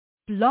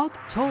Blog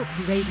Talk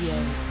Radio.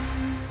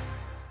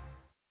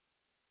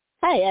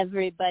 Hi,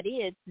 everybody.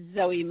 It's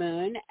Zoe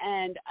Moon,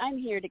 and I'm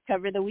here to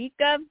cover the week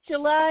of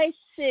July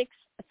 6th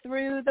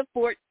through the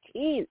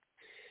 14th.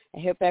 I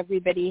hope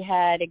everybody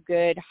had a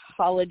good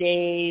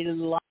holiday,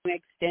 long,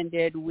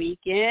 extended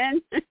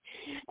weekend,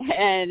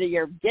 and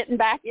you're getting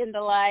back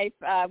into life.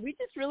 We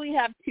just really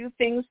have two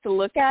things to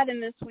look at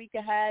in this week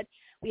ahead.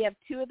 We have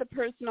two of the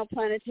personal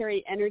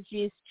planetary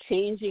energies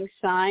changing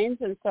signs,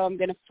 and so I'm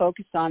going to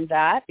focus on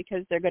that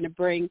because they're going to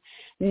bring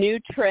new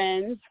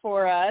trends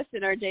for us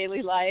in our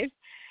daily life.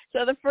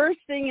 So the first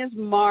thing is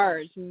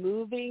Mars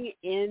moving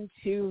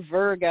into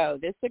Virgo.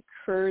 This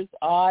occurs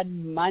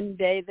on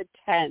Monday the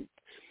 10th,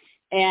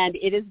 and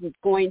it is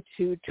going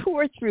to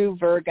tour through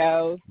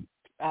Virgo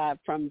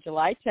from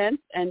July 10th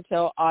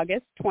until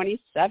August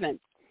 27th.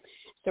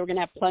 So we're going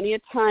to have plenty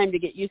of time to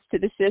get used to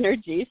this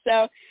energy.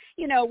 So,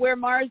 you know, where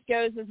Mars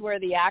goes is where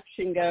the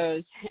action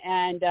goes,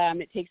 and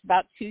it takes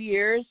about 2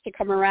 years to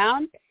come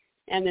around,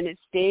 and then it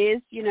stays,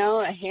 you know,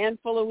 a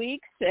handful of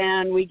weeks,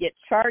 and we get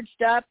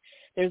charged up.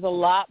 There's a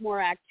lot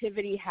more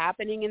activity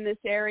happening in this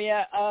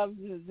area of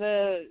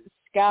the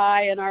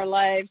sky in our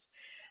lives.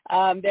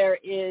 There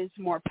is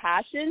more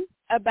passion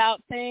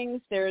about things.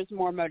 There's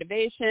more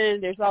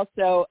motivation. There's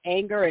also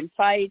anger and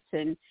fights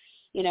and,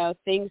 you know,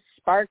 things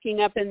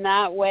sparking up in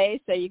that way.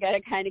 So you got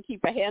to kind of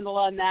keep a handle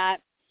on that.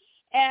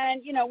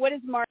 And, you know, what is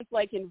Mars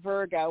like in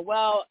Virgo?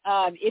 Well,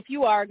 if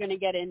you are going to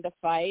get into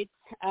fights,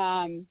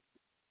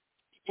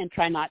 and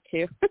try not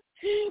to,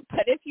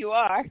 but if you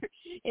are,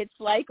 it's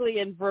likely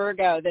in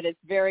Virgo that it's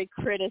very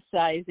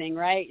criticizing,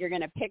 right? You're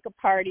going to pick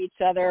apart each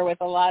other with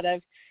a lot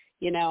of,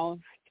 you know,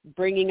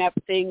 bringing up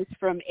things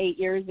from 8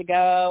 years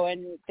ago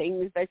and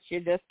things that you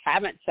just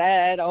haven't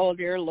said, oh,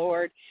 dear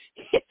Lord.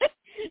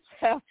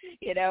 So,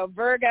 you know,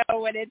 Virgo,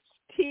 when it's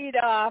teed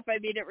off, I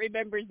mean, it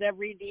remembers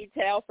every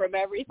detail from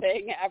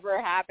everything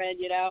ever happened,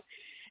 you know.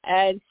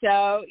 And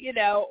so, you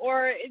know,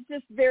 or it's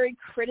just very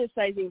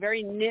criticizing,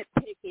 very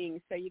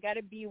nitpicking. So you got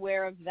to be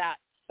aware of that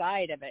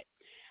side of it.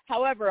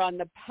 However, on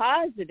the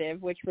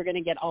positive, which we're going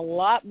to get a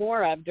lot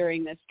more of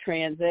during this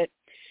transit,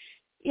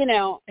 you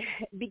know,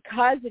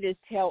 because it is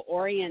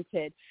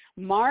tail-oriented,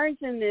 Mars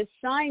in this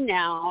sign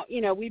now, you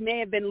know, we may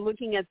have been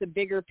looking at the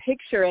bigger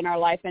picture in our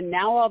life, and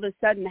now all of a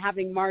sudden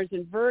having Mars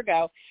in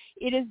Virgo,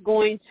 it is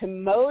going to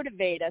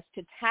motivate us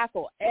to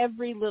tackle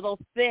every little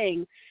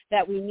thing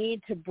that we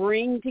need to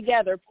bring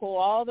together, pull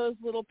all those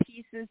little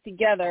pieces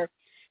together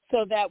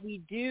so that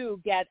we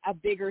do get a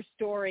bigger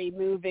story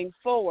moving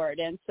forward.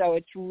 And so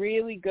it's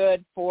really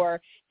good for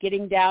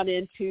getting down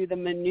into the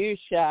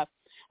minutia.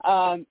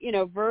 You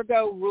know,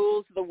 Virgo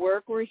rules the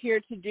work we're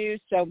here to do,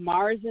 so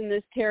Mars in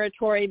this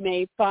territory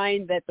may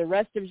find that the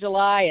rest of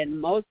July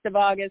and most of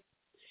August,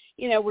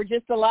 you know, we're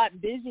just a lot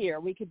busier.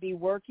 We could be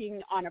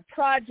working on a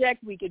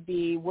project. We could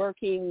be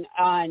working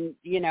on,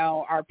 you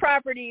know, our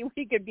property.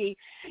 We could be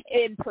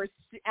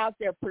out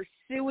there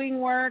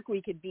pursuing work.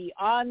 We could be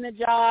on the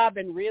job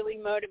and really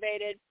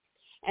motivated.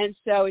 And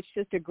so it's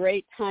just a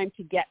great time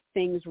to get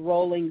things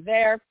rolling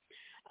there.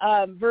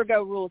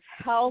 Virgo rules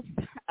health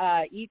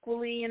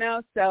equally, you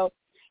know, so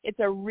it's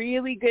a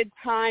really good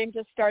time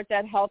to start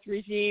that health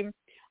regime.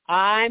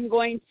 I'm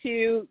going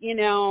to, you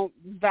know,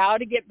 vow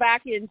to get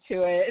back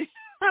into it.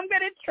 I'm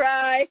going to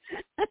try.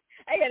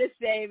 I got to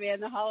say, man,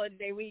 the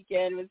holiday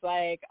weekend was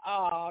like,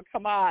 oh,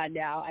 come on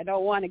now. I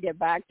don't want to get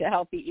back to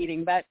healthy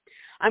eating, but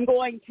I'm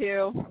going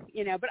to,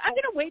 you know, but I'm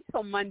going to wait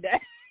till Monday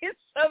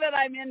so that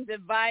I'm in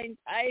divine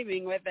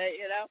timing with it,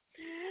 you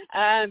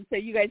know. So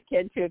you guys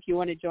can too if you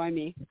want to join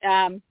me.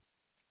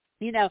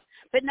 You know,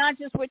 but not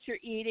just what you're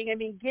eating. I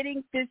mean,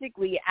 getting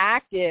physically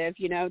active,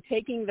 you know,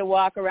 taking the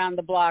walk around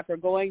the block or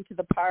going to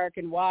the park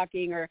and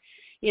walking or,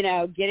 you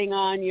know, getting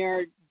on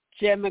your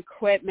gym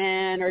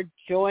equipment or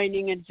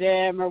joining a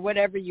gym or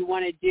whatever you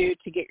want to do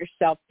to get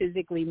yourself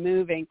physically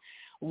moving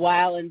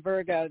while in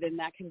Virgo, then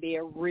that can be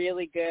a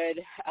really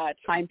good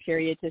time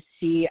period to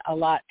see a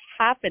lot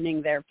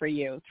happening there for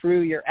you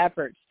through your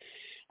efforts.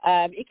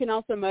 It can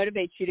also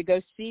motivate you to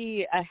go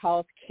see a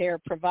health care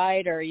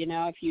provider, you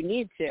know, if you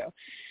need to.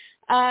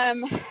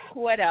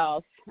 What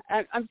else?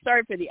 I'm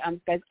sorry for the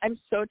guys. I'm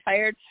so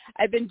tired.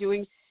 I've been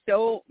doing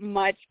so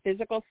much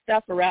physical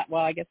stuff around.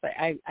 Well, I guess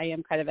I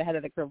am kind of ahead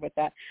of the curve with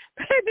that.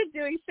 But I've been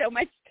doing so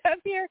much stuff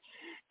here.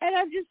 And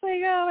I'm just like,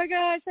 oh, my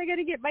gosh, I got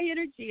to get my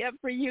energy up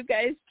for you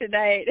guys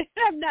tonight.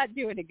 I'm not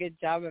doing a good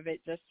job of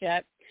it just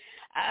yet.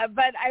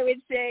 But I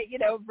would say, you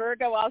know,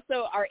 Virgo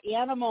also are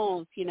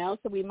animals, you know,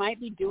 so we might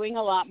be doing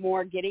a lot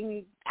more,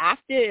 getting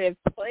active,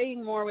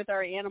 playing more with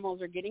our animals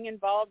or getting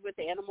involved with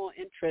animal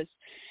interests.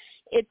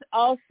 It's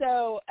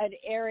also an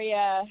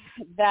area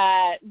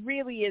that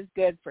really is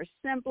good for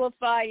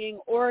simplifying,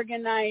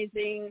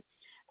 organizing,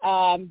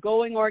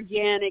 going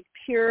organic,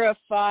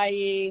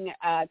 purifying,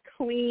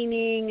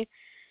 cleaning.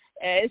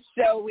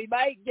 So we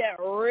might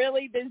get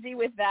really busy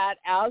with that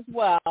as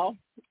well.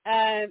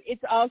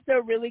 It's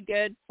also really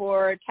good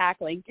for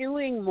tackling,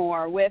 doing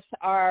more with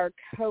our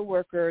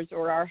coworkers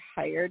or our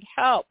hired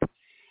help.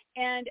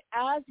 And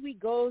as we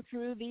go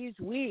through these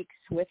weeks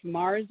with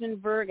Mars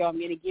and Virgo, I'm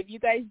going to give you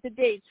guys the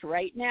dates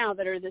right now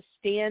that are the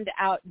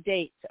standout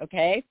dates,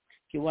 okay?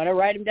 If you want to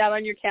write them down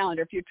on your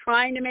calendar, if you're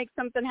trying to make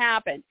something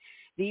happen,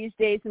 these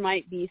days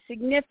might be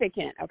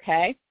significant,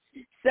 okay?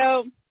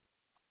 So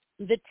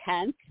the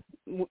 10th,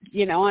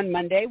 on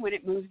Monday when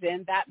it moves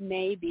in, that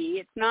may be,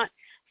 it's not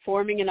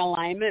forming an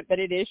alignment, but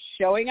it is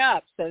showing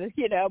up. So,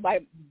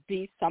 might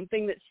be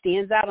something that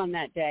stands out on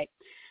that day.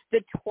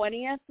 The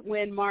 20th,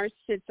 when Mars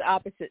sits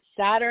opposite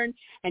Saturn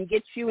and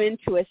gets you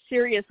into a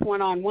serious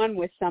one-on-one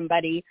with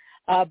somebody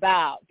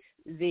about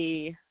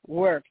the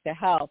work, the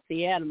health,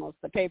 the animals,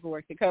 the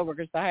paperwork, the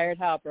coworkers, the hired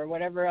help, or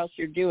whatever else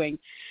you're doing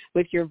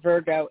with your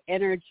Virgo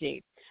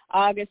energy.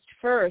 August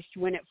 1st,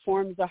 when it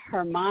forms a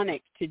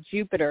harmonic to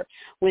Jupiter,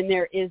 when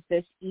there is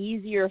this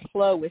easier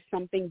flow with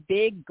something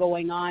big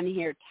going on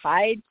here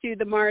tied to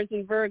the Mars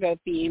and Virgo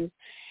themes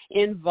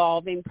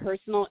involving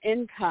personal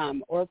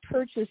income or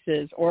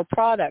purchases or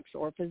products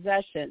or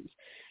possessions.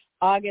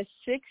 August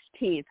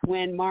 16th,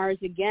 when Mars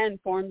again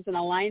forms an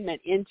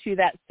alignment into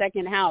that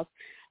second house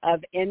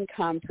of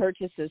income,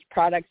 purchases,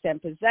 products,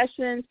 and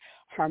possessions,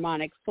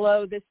 harmonic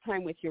flow, this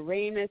time with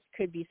Uranus,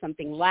 could be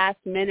something last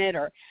minute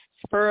or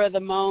spur of the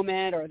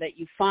moment or that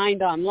you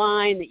find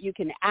online that you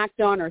can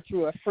act on or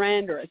through a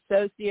friend or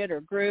associate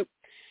or group.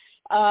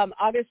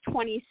 August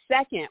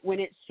 22nd, when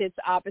it sits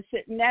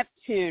opposite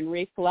Neptune,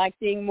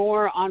 reflecting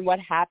more on what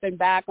happened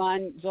back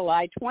on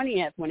July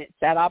 20th when it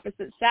sat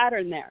opposite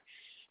Saturn there.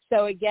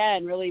 So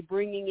again, really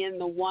bringing in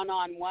the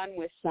one-on-one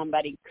with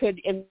somebody could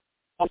involve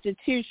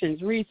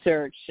institutions,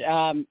 research,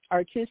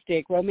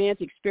 artistic,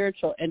 romantic,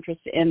 spiritual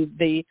interest in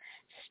the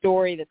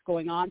story that's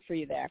going on for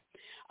you there.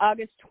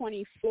 August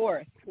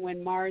 24th,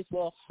 when Mars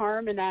will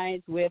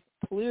harmonize with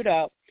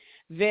Pluto,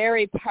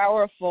 very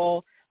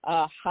powerful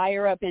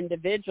higher up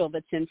individual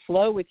that's in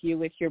flow with you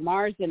with your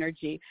Mars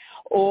energy,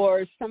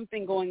 or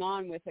something going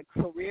on with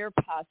a career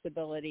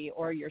possibility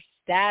or your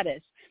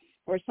status,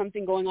 or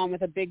something going on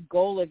with a big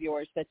goal of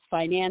yours that's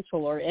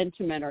financial or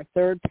intimate or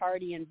third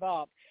party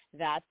involved.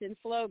 That's in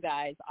flow,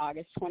 guys,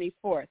 August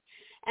 24th.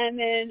 And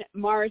then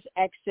Mars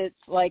exits,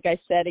 like I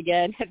said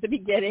again at the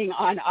beginning,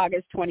 on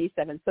August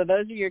 27th. So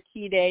those are your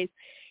key days.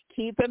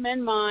 Keep them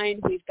in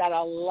mind. We've got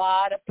a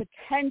lot of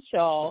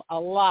potential,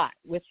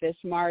 with this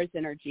Mars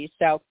energy.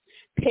 So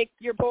pick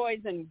your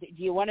poison. Do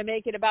you want to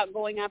make it about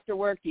going after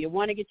work? Do you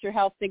want to get your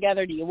health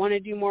together? Do you want to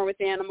do more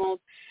with animals?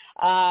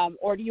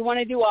 Or do you want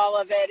to do all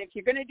of it? If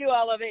you're going to do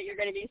all of it, you're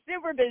going to be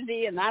super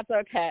busy, and that's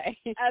okay.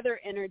 Other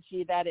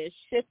energy that is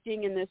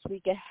shifting in this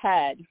week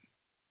ahead,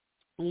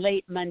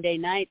 late Monday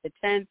night, the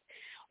 10th,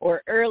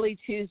 or early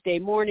Tuesday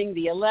morning,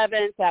 the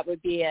 11th. That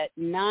would be at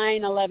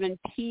 9:11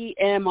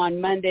 p.m.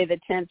 on Monday, the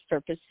 10th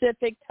for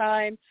Pacific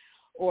time,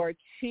 or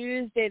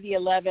Tuesday, the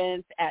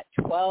 11th at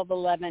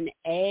 12:11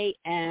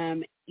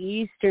 a.m.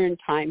 Eastern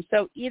time.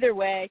 So either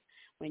way,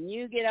 when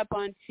you get up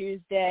on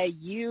Tuesday,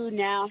 you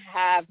now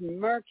have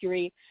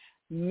Mercury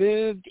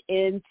moved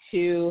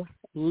into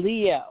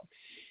Leo.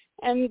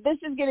 And this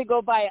is going to go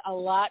by a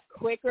lot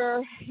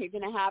quicker. You're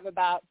going to have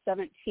about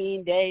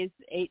 17 days,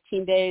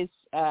 18 days.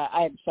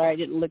 I'm sorry, I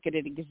didn't look at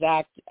it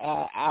exact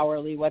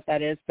hourly what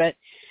that is. But,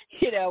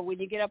 when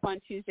you get up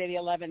on Tuesday the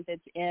 11th,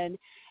 it's in,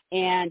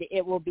 and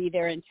it will be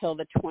there until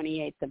the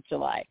 28th of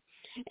July.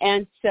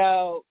 And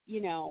so,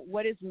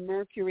 what is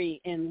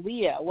Mercury in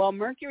Leo? Well,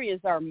 Mercury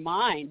is our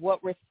mind,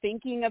 what we're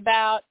thinking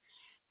about,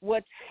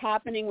 what's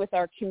happening with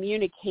our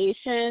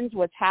communications,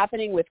 what's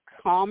happening with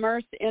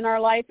commerce in our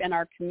life and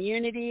our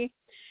community.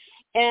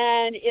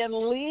 And in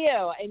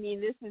Leo,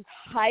 this is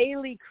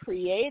highly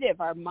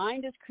creative. Our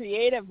mind is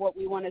creative. What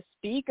we want to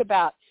speak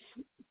about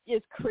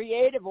is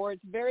creative, or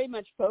it's very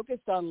much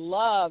focused on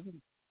love,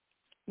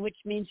 which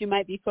means you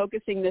might be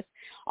focusing this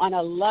on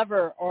a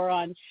lover or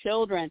on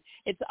children.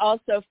 It's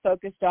also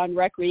focused on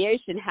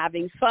recreation,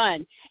 having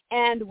fun.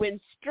 And when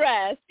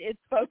stressed, it's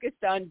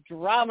focused on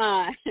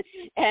drama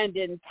and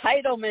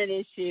entitlement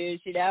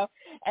issues,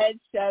 And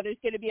so there's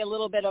going to be a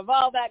little bit of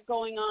all that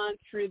going on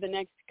through the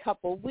next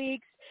couple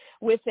weeks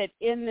with it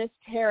in this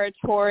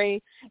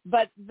territory.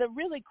 But the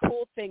really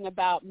cool thing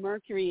about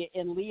Mercury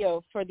in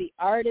Leo for the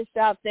artists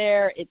out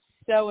there, it's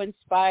so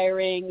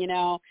inspiring.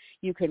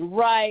 You can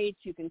write,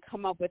 you can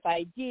come up with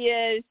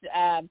ideas,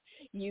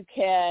 you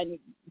can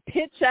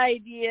pitch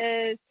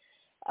ideas.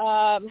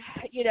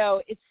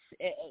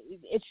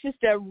 It's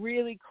just a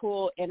really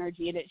cool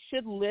energy, and it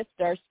should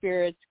lift our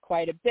spirits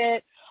quite a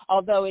bit.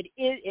 Although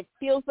it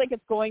feels like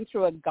it's going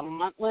through a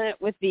gauntlet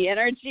with the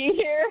energy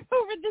here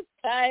over this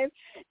time.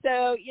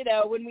 So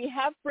when we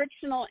have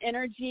frictional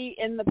energy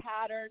in the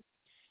pattern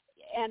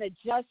and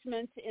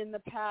adjustments in the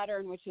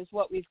pattern, which is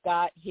what we've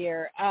got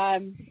here,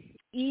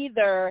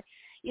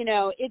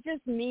 it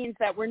just means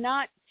that we're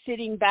not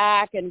sitting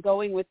back and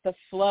going with the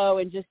flow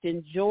and just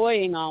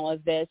enjoying all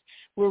of this.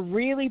 We're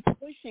really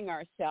pushing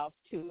ourselves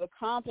to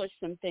accomplish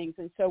some things.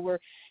 And so we're,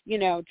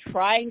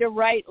 trying to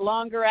write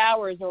longer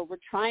hours, or we're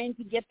trying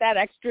to get that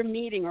extra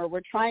meeting, or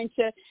we're trying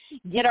to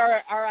get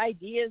our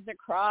ideas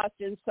across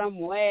in some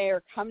way,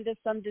 or come to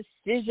some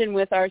decision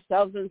with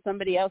ourselves and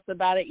somebody else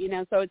about it,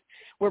 so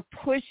we're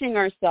pushing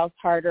ourselves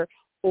harder,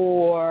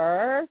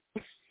 or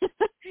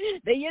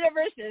the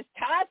universe is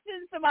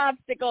tossing some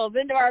obstacles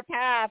into our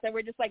path, and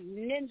we're just like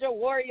ninja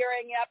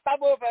warrioring up,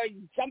 up over,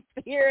 jump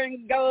here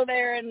and go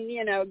there and,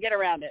 get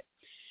around it.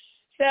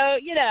 So,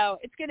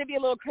 it's going to be a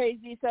little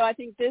crazy. So I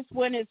think this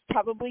one is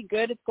probably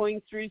good. It's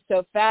going through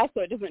so fast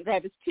so it doesn't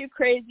drive us too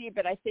crazy,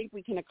 but I think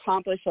we can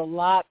accomplish a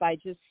lot by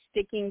just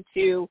sticking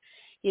to,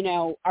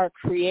 our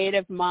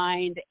creative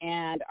mind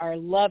and our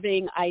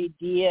loving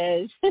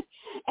ideas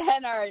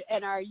and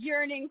our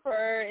yearning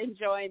for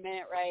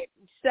enjoyment, right?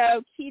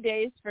 So key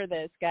days for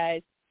this,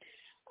 guys,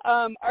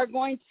 are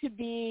going to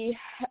be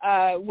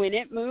when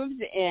it moves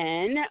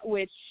in,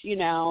 which,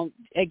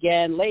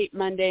 again, late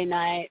Monday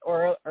night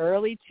or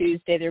early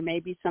Tuesday, there may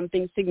be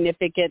something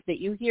significant that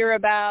you hear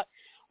about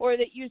or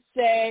that you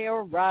say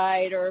or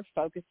write or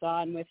focus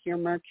on with your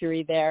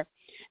Mercury there.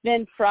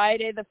 Then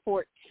Friday the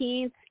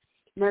 14th,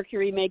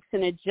 Mercury makes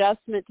an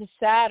adjustment to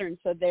Saturn,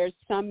 so there's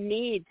some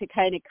need to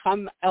kind of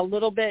come a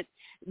little bit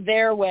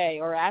their way,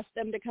 or ask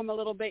them to come a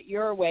little bit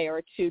your way,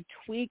 or to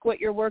tweak what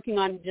you're working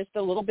on just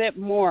a little bit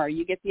more.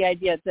 You get the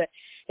idea.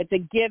 It's a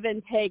give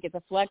and take. It's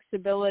a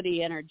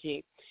flexibility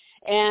energy.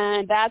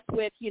 And that's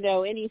with,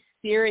 any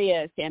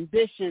serious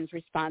ambitions,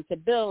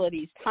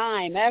 responsibilities,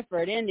 time,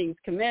 effort, endings,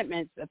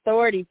 commitments,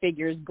 authority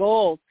figures,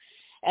 goals,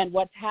 and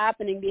what's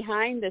happening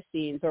behind the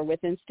scenes, or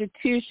with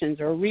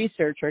institutions or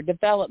research or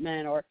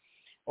development, or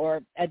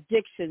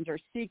addictions or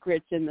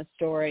secrets in the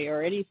story,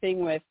 or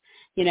anything with,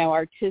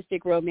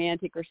 artistic,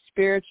 romantic, or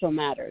spiritual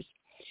matters.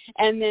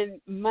 And then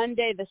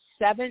Monday the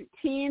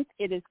 17th,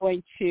 it is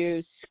going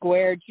to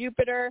square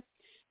Jupiter.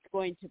 It's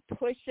going to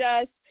push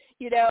us,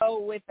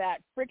 with that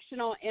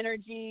frictional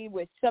energy,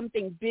 with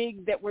something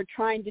big that we're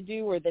trying to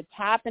do or that's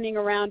happening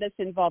around us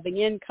involving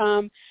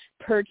income,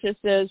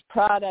 purchases,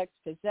 products,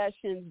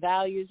 possessions,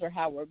 values, or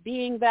how we're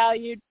being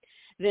valued.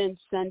 Then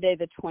Sunday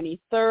the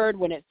 23rd,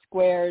 when it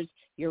squares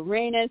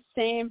Uranus,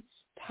 same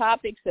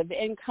topics of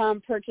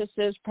income,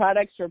 purchases,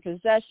 products, or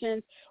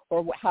possessions,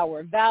 or how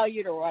we're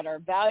valued or what our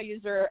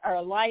values are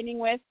aligning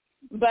with.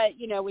 But,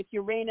 with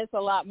Uranus,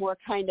 a lot more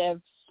kind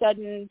of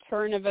sudden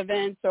turn of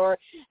events, or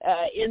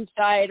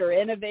insight or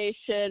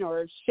innovation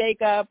or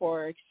shakeup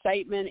or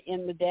excitement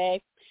in the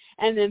day.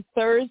 And then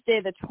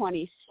Thursday the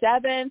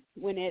 27th,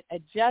 when it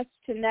adjusts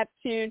to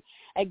Neptune,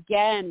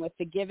 again with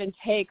the give and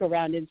take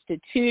around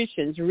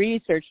institutions,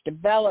 research,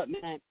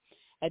 development,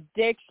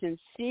 addiction,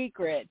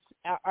 secrets,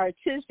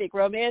 artistic,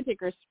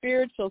 romantic, or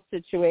spiritual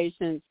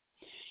situations.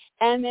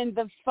 And then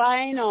the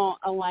final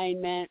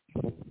alignment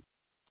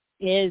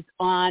it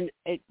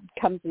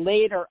comes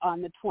later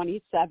on the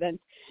 27th,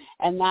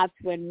 and that's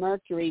when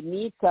Mercury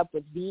meets up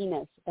with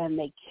Venus and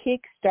they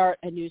kickstart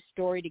a new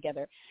story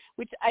together,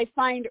 which I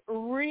find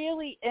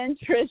really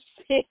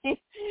interesting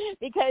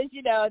because,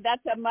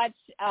 that's a much,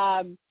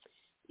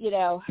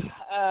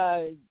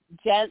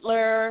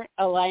 gentler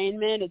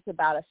alignment. It's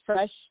about a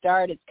fresh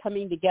start. It's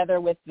coming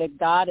together with the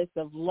goddess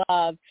of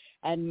love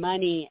and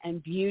money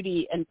and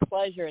beauty and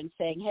pleasure, and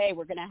saying, hey,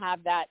 we're going to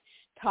have that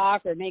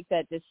talk or make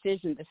that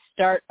decision to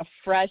start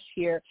afresh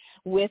here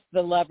with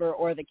the lover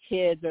or the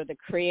kids or the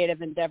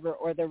creative endeavor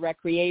or the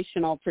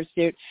recreational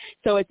pursuit.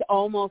 So it's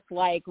almost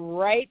like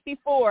right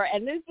before,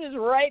 and this is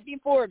right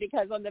before,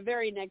 because on the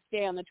very next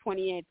day, on the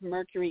 28th,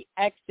 Mercury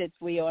exits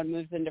Leo and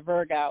moves into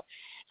Virgo.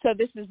 So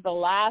this is the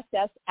last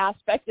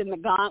aspect in the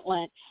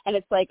gauntlet, and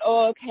it's like,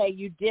 oh, okay,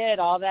 you did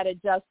all that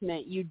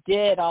adjustment, you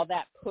did all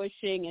that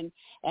pushing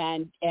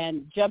and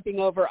jumping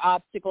over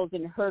obstacles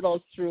and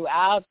hurdles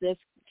throughout this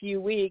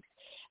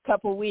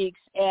couple weeks,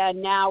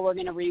 and now we're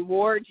going to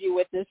reward you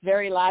with this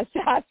very last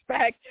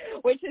aspect,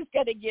 which is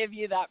going to give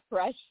you that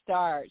fresh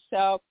start.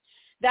 So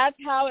that's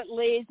how it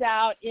lays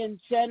out in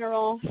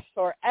general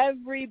for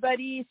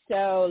everybody.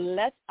 So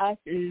let us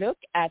look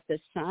at the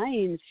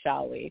signs,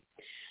 shall we?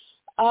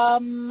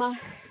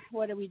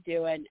 What are we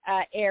doing?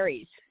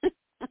 Aries.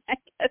 I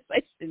guess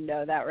I should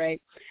know that,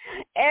 right?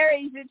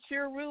 Aries, it's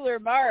your ruler,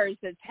 Mars,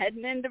 that's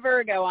heading into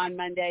Virgo on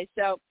Monday.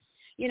 So,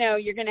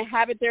 you're going to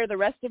have it there the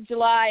rest of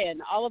July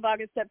and all of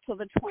August up till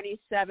the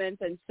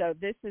 27th. And so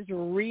this is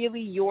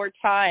really your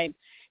time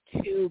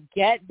to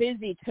get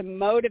busy, to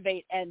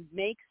motivate and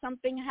make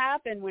something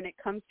happen when it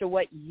comes to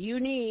what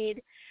you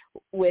need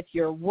with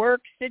your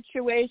work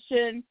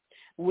situation,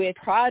 with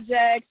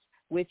projects,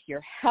 with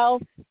your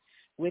health,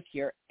 with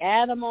your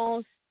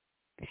animals,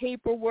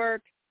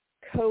 paperwork,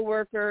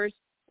 coworkers,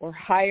 or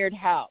hired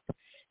help.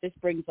 This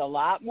brings a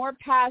lot more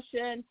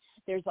passion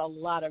There's a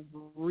lot of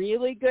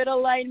really good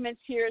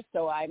alignments here,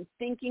 so I'm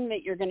thinking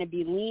that you're going to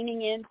be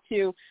leaning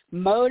into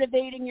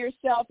motivating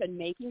yourself and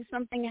making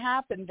something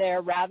happen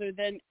there rather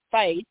than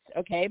fights,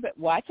 okay? But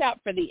watch out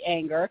for the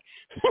anger.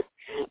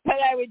 But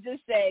I would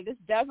just say this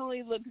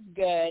definitely looks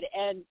good,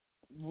 and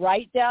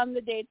write down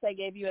the dates I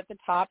gave you at the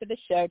top of the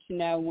show to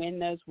know when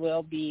those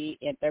will be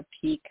at their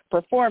peak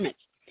performance.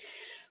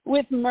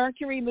 With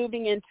Mercury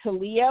moving into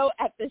Leo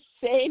at the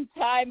same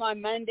time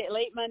on Monday,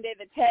 late Monday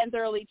the 10th,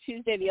 early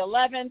Tuesday the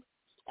 11th,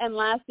 and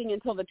lasting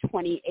until the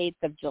 28th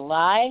of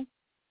July.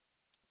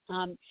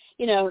 A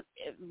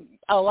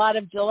lot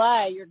of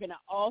July, you're going to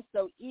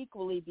also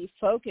equally be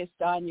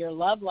focused on your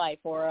love life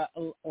or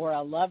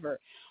a lover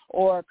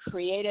or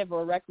creative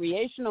or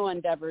recreational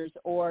endeavors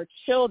or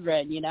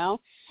children,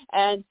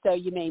 And so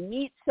you may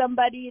meet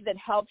somebody that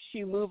helps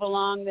you move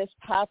along this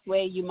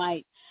pathway. You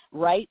might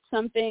write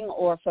something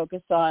or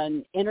focus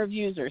on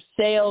interviews or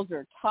sales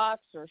or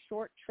talks or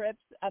short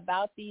trips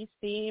about these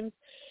themes.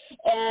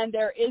 And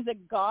there is a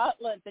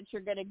gauntlet that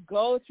you're going to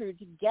go through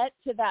to get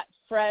to that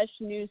fresh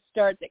new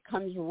start that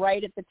comes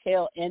right at the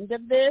tail end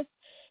of this.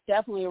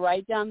 Definitely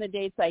write down the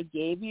dates I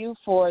gave you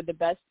for the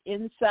best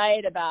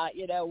insight about,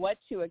 what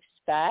to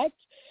expect.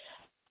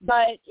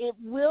 But it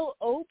will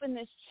open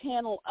this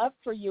channel up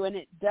for you, and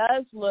it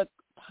does look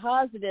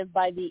positive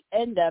by the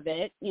end of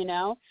it,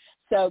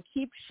 So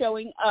keep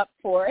showing up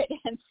for it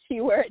and see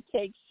where it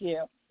takes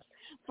you.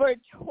 For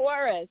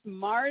Taurus,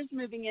 Mars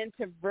moving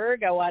into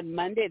Virgo on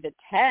Monday the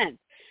 10th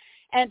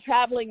and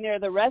traveling there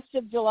the rest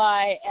of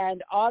July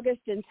and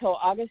August until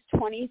August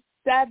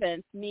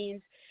 27th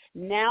means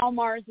now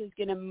Mars is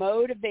going to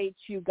motivate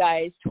you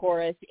guys,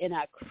 Taurus, in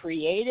a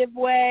creative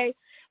way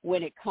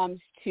when it comes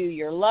to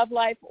your love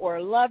life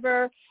or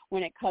lover,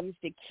 when it comes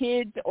to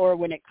kids, or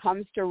when it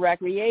comes to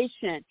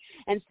recreation.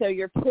 And so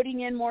you're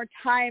putting in more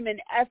time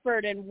and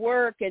effort and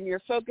work, and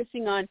you're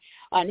focusing on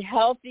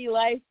healthy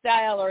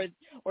lifestyle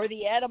or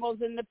the animals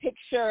in the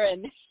picture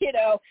and,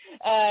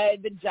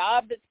 the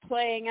job that's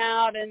playing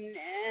out and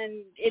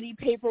any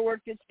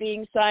paperwork that's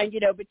being signed,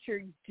 but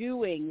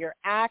you're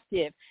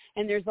active.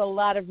 And there's a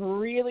lot of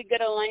really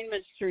good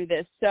alignments through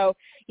this. So,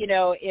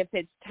 if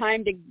it's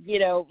time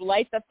to,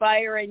 light the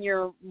fire in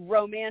your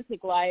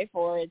romantic life,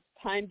 or it's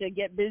time to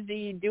get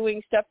busy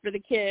doing stuff for the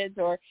kids,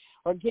 or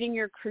getting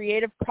your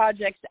creative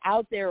projects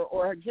out there,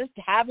 or just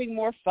having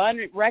more fun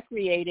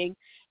recreating,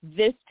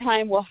 this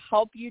time will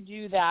help you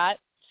do that.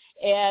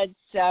 And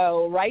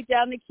so write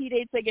down the key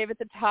dates I gave at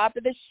the top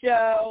of the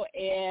show,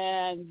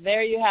 and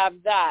there you have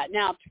that.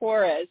 Now,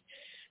 Taurus,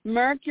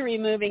 Mercury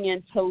moving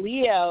into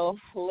Leo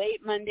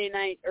late Monday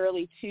night,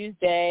 early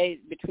Tuesday,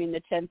 between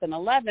the 10th and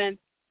 11th.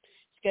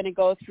 It's going to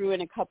go through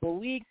in a couple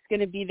weeks. It's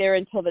going to be there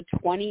until the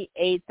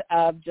 28th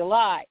of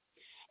July.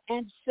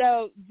 And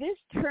so this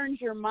turns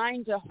your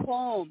mind to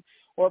home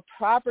or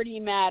property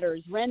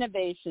matters,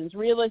 renovations,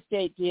 real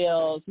estate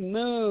deals,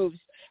 moves,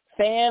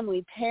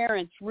 family,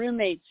 parents,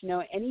 roommates,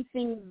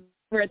 anything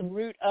at the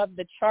root of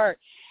the chart.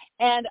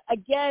 And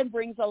again,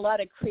 brings a lot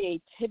of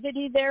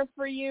creativity there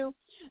for you,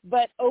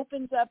 but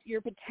opens up your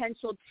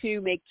potential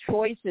to make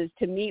choices,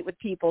 to meet with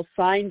people,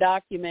 sign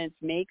documents,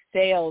 make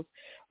sales,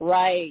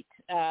 write,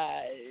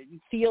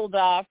 field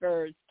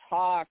offers,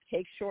 talk,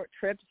 take short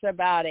trips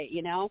about it,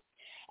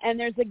 And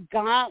there's a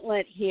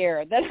gauntlet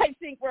here that I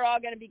think we're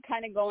all going to be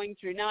kind of going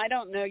through. Now, I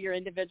don't know your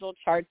individual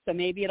charts, so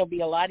maybe it'll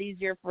be a lot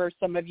easier for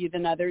some of you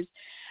than others.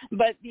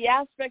 But the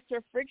aspects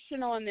are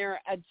frictional in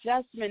their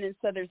adjustment, and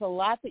so there's a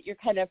lot that you're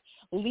kind of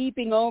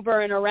leaping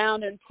over and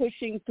around and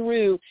pushing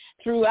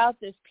throughout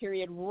this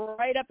period,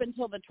 right up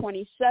until the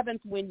 27th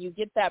when you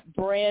get that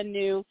brand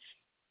new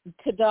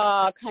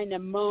ta-da kind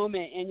of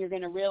moment, and you're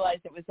going to realize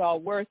it was all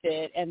worth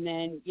it. And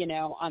then,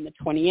 on the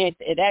 28th,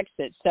 it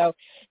exits. So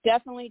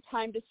definitely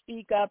time to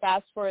speak up,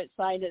 ask for it,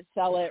 sign it,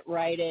 sell it,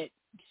 write it,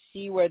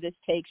 see where this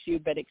takes you,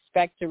 but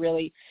expect to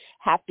really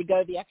have to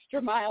go the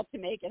extra mile to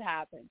make it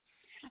happen.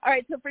 All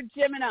right, so for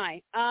Gemini,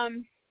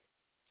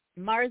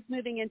 Mars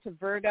moving into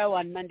Virgo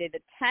on Monday, the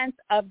 10th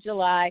of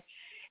July.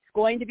 It's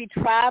going to be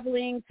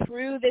traveling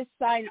through this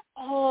sign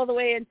all the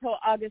way until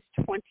August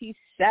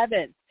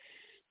 27th.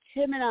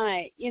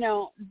 Gemini,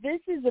 this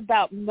is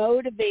about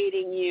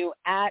motivating you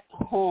at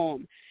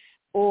home,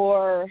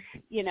 or,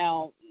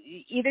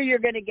 either you're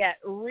going to get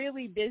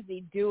really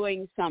busy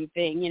doing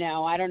something,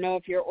 I don't know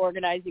if you're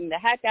organizing the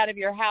heck out of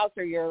your house,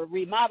 or you're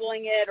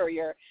remodeling it, or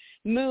you're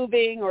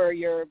moving, or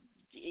you're,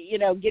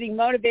 getting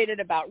motivated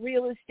about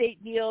real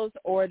estate deals,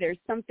 or there's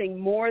something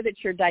more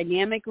that you're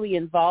dynamically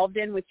involved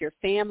in with your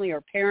family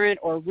or parent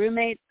or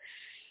roommates.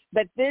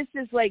 But this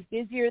is like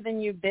busier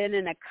than you've been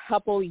in a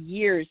couple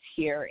years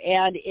here.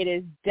 And it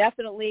is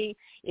definitely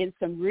in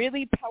some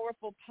really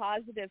powerful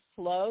positive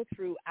flow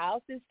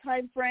throughout this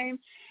time frame.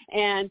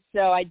 And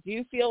so I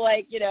do feel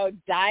like,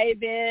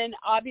 dive in.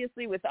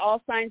 Obviously, with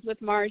all signs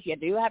with Mars, you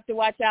do have to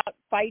watch out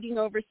fighting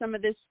over some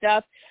of this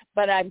stuff.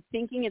 But I'm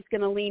thinking it's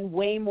going to lean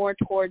way more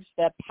towards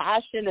the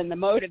passion and the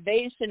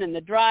motivation and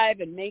the drive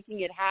and making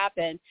it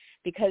happen,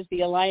 because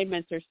the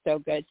alignments are so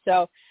good.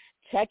 So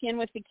check in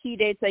with the key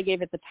dates I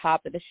gave at the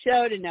top of the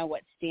show to know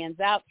what stands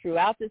out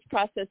throughout this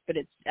process, but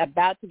it's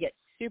about to get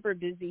super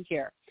busy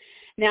here.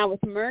 Now,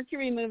 with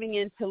Mercury moving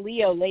into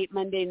Leo late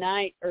Monday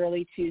night,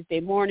 early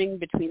Tuesday morning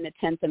between the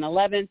 10th and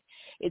 11th,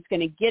 it's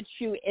going to get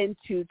you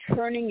into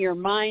turning your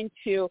mind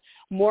to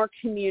more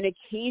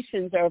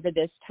communications over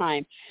this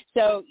time.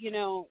 So,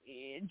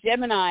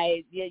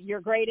 Gemini, you're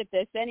great at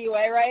this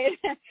anyway, right?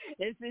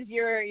 This is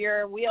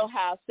your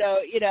wheelhouse. So,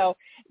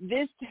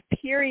 this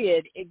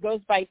period, it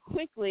goes by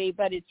quickly,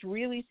 but it's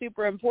really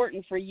super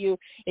important for you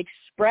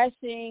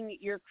expressing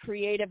your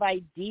creative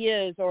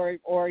ideas or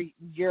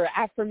your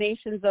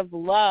affirmations of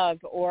love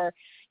or,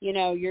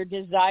 your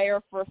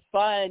desire for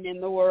fun in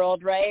the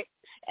world, right?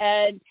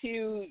 And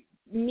to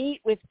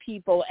meet with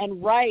people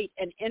and write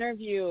and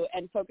interview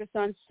and focus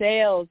on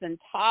sales and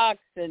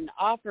talks and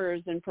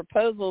offers and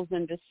proposals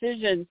and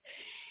decisions.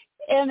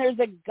 And there's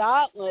a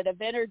gauntlet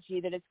of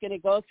energy that it's going to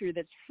go through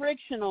that's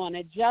frictional and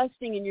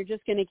adjusting, and you're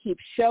just going to keep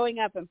showing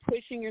up and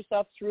pushing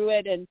yourself through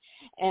it. And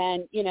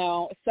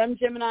some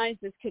Geminis,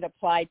 this could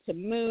apply to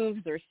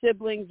moves or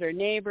siblings or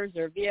neighbors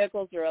or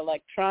vehicles or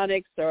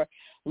electronics or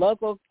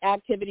local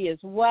activity as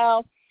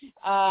well.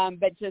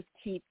 But just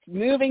keep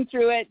moving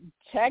through it.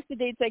 Check the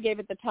dates I gave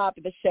at the top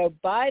of the show.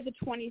 By the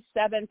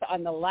 27th,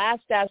 on the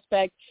last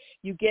aspect,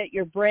 you get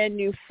your brand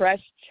new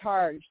fresh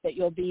charge that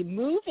you'll be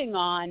moving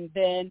on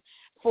then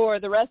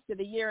for the rest of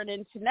the year and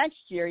into next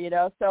year,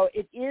 So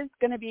it is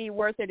going to be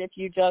worth it if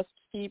you just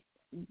keep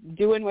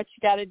doing what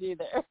you got to do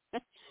there.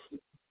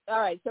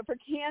 All right, so for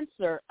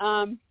Cancer,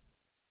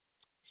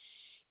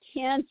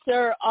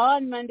 Cancer,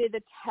 on Monday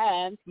the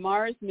 10th,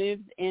 Mars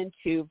moves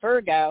into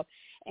Virgo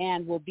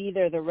and will be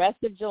there the rest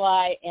of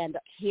July. And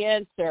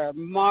Cancer,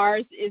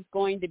 Mars is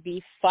going to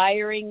be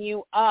firing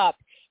you up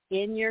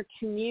in your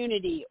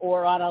community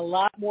or on a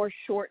lot more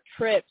short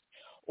trips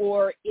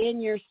or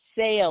in your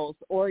sales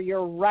or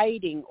your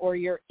writing or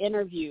your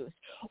interviews,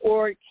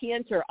 or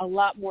Cancer, a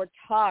lot more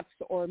talks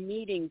or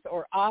meetings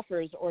or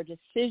offers or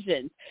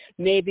decisions,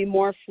 maybe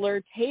more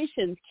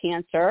flirtations,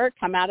 Cancer,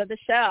 come out of the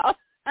shell.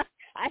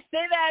 I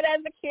say that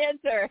as a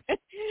Cancer.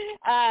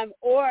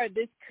 Or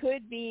this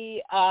could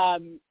be,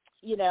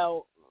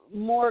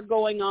 more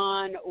going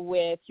on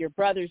with your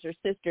brothers or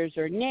sisters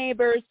or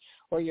neighbors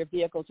or your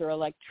vehicles or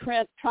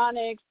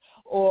electronics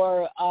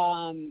or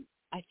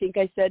I think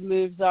I said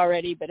moves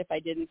already, but if I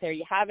didn't, there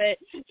you have it.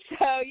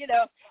 So,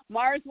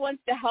 Mars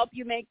wants to help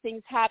you make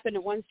things happen.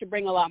 It wants to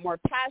bring a lot more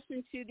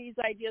passion to these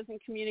ideas and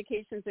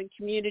communications and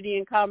community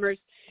and commerce.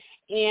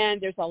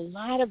 And there's a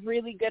lot of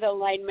really good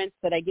alignments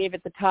that I gave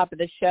at the top of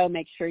the show.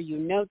 Make sure you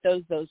note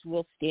those. Those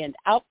will stand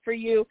out for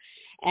you.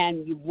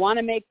 And you want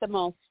to make the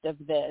most of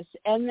this.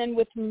 And then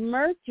with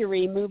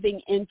Mercury moving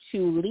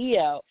into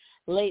Leo,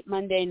 late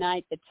Monday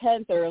night, the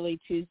 10th, early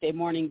Tuesday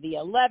morning, the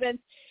 11th,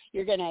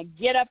 you're going to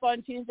get up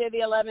on Tuesday the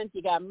 11th.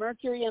 You got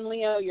Mercury in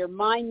Leo. Your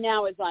mind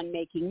now is on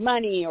making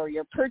money or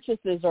your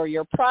purchases or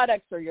your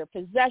products or your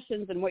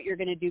possessions and what you're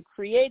going to do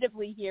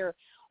creatively here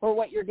or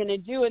what you're going to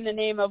do in the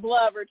name of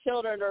love or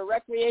children or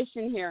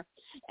recreation here.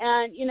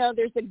 And,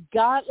 there's a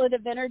gauntlet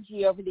of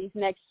energy over these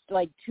next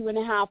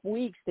 2.5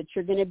 weeks that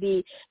you're going to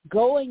be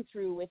going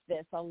through with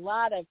this. A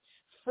lot of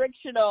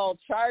frictional,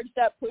 charged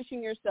up,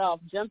 pushing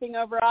yourself, jumping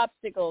over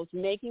obstacles,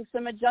 making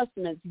some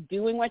adjustments,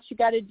 doing what you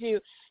got to do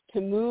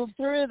to move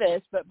through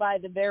this. But by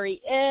the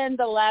very end,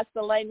 the last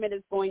alignment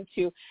is going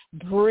to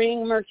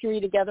bring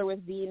Mercury together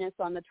with Venus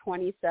on the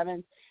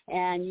 27th,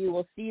 and you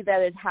will see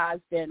that it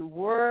has been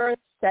worth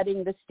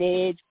setting the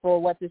stage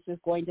for what this is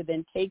going to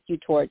then take you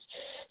towards.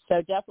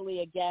 So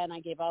definitely, again,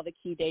 I gave all the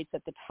key dates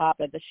at the top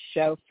of the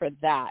show for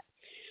that.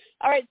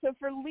 All right, so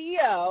for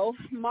Leo,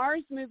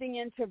 Mars moving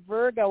into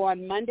Virgo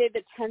on Monday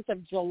the 10th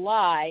of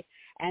July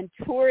and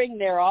touring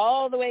there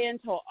all the way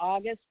until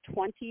August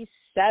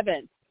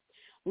 27th.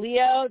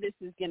 Leo, this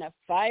is going to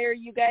fire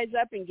you guys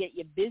up and get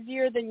you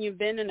busier than you've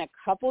been in a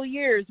couple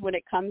years when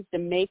it comes to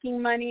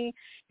making money,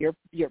 your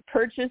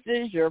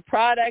purchases, your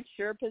products,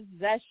 your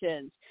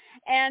possessions.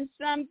 And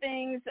some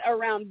things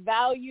around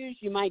values,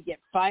 you might get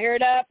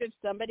fired up if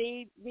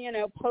somebody,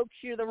 pokes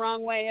you the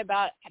wrong way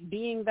about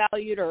being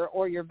valued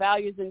or your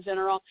values in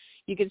general.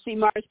 You can see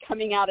Mars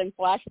coming out in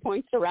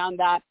flashpoints around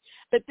that.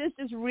 But this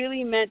is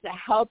really meant to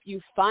help you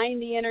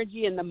find the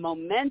energy and the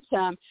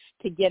momentum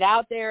to get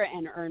out there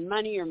and earn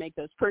money or make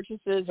those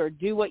purchases or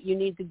do what you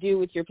need to do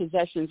with your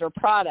possessions or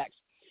products.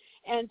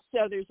 And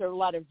so there's a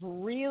lot of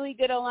really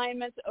good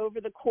alignments over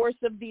the course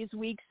of these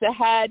weeks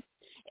ahead.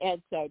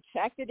 And so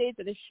check the dates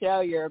of the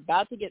show. You're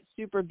about to get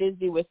super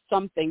busy with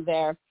something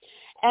there.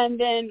 And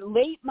then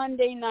late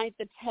Monday night,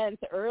 the 10th,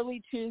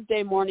 early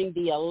Tuesday morning,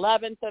 the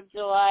 11th of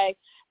July,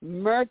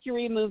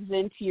 Mercury moves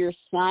into your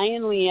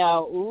sign,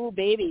 Leo. Ooh,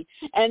 baby.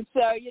 And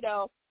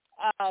so,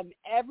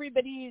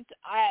 everybody's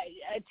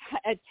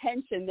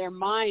attention, their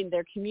mind,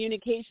 their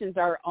communications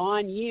are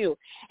on you,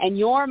 and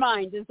your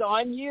mind is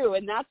on you,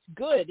 and that's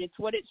good. It's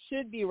what it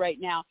should be right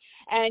now.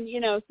 And,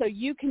 so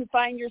you can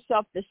find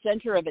yourself the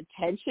center of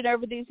attention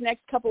over these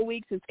next couple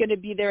weeks. It's going to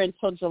be there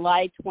until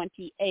July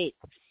 28th.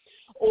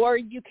 Or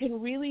you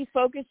can really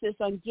focus this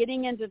on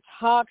getting into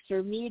talks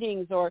or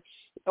meetings or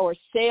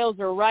sales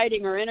or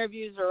writing or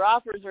interviews or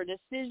offers or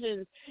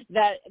decisions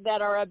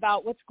that are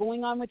about what's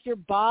going on with your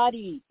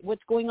body,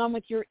 what's going on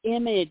with your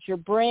image, your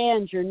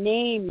brand, your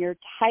name, your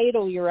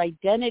title, your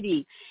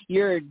identity,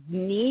 your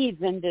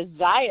needs and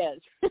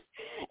desires,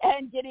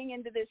 and getting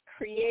into this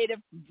creative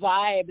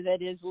vibe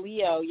that is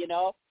Leo,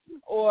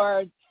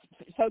 or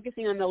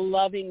focusing on the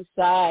loving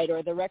side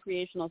or the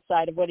recreational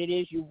side of what it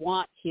is you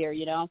want here,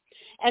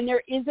 And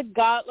there is a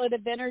gauntlet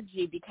of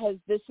energy because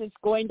this is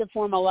going to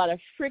form a lot of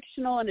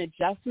frictional and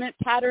adjustment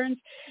patterns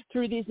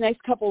through these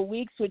next couple of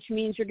weeks, which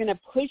means you're going to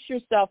push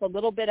yourself a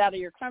little bit out of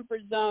your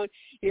comfort zone.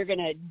 You're going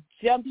to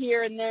jump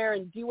here and there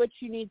and do what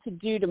you need to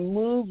do to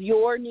move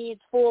your needs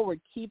forward.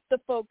 Keep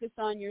the focus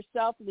on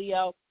yourself,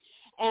 Leo.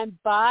 And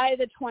by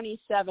the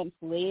 27th,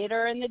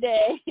 later in the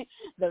day,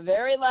 the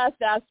very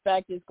last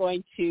aspect is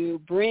going to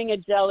bring a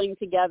gelling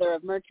together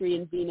of Mercury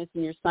and Venus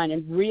in your sign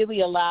and really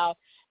allow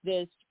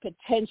this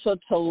potential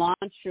to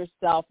launch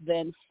yourself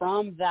then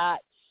from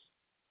that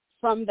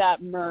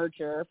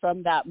merger,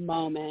 from that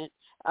moment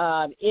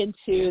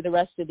into the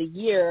rest of the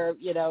year,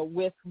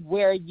 with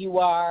where you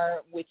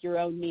are with your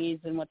own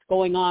needs and what's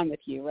going on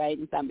with you, right?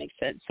 If that makes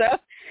sense. So,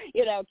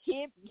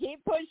 keep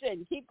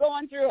pushing, keep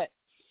going through it.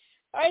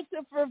 All right,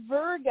 so for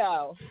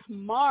Virgo,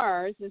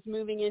 Mars is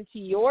moving into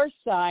your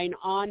sign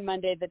on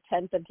Monday, the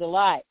 10th of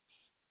July.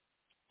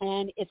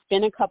 And it's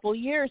been a couple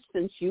years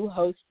since you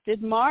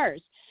hosted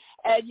Mars.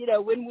 And,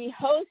 when we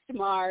host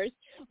Mars,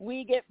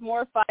 we get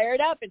more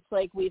fired up. It's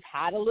like we've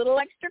had a little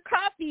extra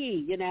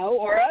coffee,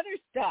 or other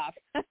stuff.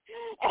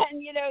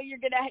 And,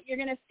 you're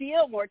gonna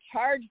feel more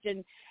charged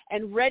and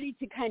ready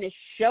to kind of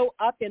show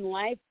up in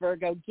life,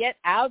 Virgo. Get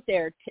out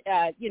there.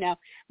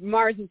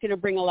 Mars is going to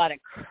bring a lot of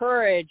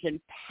courage and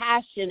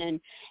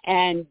passion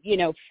and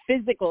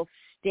physical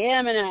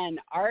stamina and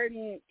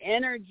ardent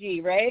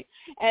energy, right?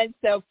 And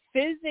so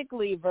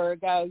physically,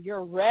 Virgo,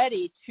 you're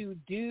ready to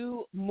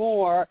do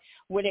more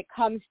when it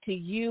comes to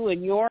you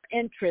and your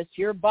interests,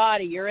 your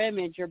body, your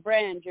image, your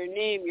brand, your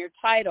name, your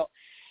title.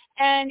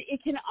 And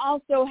it can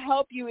also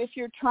help you if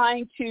you're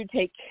trying to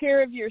take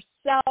care of yourself.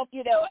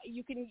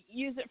 You can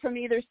use it from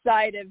either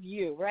side of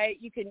you, right?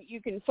 You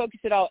can focus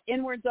it all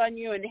inwards on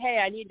you and,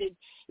 hey, I need to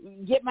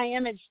get my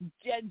image,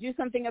 do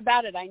something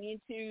about it. I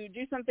need to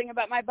do something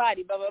about my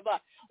body, blah, blah, blah.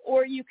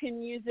 Or you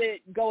can use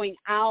it going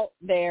out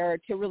there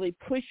to really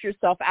push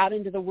yourself out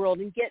into the world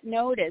and get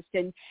noticed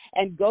and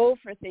go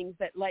for things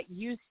that let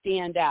you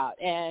stand out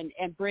and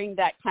bring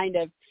that kind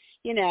of,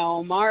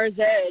 Mars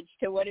edge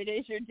to what it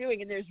is you're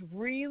doing. And there's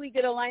really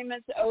good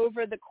alignments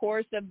over the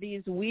course of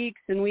these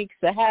weeks and weeks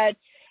ahead.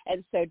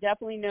 And so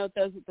definitely note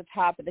those at the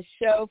top of the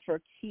show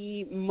for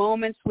key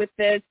moments with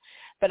this.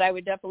 But I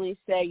would definitely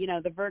say,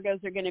 the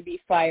Virgos are going to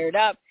be fired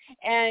up.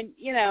 And,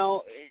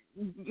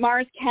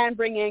 Mars can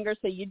bring anger,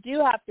 so you do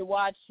have to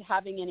watch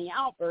having any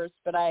outbursts.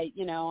 But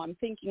I'm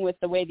thinking with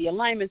the way the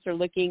alignments are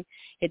looking,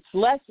 it's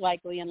less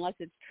likely unless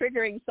it's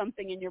triggering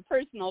something in your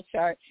personal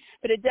chart.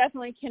 But it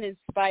definitely can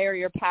inspire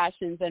your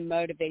passions and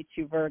motivate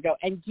you, Virgo,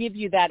 and give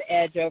you that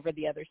edge over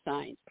the other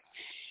signs.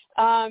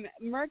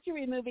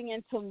 Mercury moving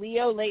into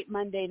Leo late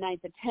Monday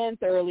night, the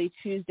 10th, early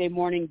Tuesday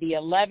morning, the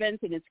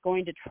 11th, and it's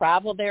going to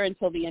travel there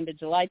until the end of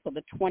July, till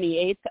the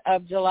 28th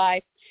of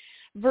July.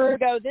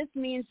 Virgo, this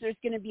means there's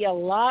going to be a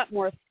lot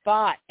more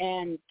thought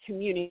and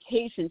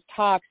communications,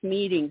 talks,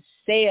 meetings,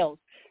 sales,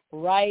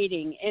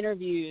 writing,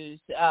 interviews,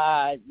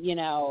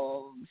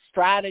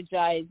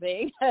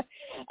 strategizing,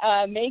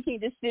 making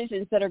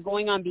decisions that are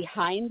going on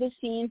behind the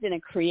scenes in a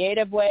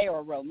creative way or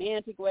a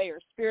romantic way or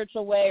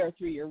spiritual way or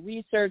through your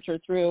research or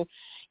through,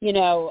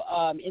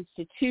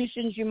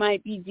 institutions you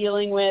might be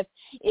dealing with.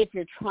 If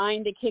you're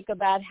trying to kick a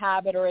bad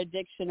habit or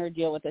addiction or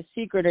deal with a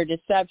secret or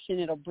deception,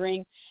 it'll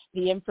bring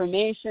the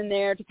information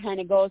there to kind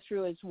of go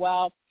through as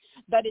well.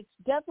 But it's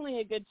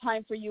definitely a good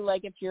time for you,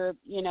 like if you're,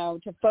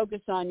 to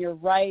focus on your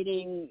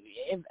writing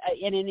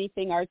in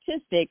anything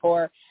artistic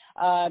or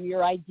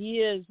your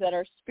ideas that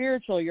are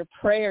spiritual, your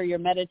prayer, your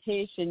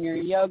meditation, your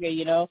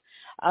yoga,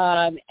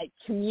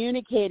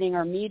 communicating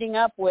or meeting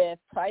up with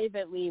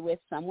privately with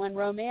someone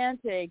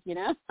romantic,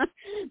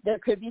 There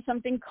could be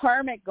something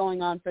karmic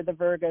going on for the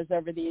Virgos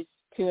over these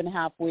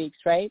 2.5 weeks,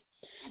 right?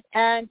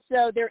 And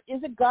so there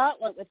is a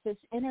gauntlet with this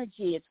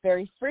energy. It's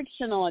very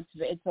frictional.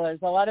 There's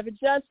a lot of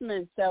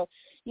adjustments. So,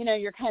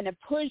 you're kind of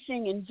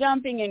pushing and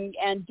jumping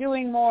and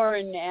doing more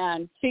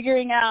and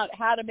figuring out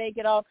how to make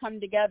it all come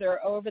together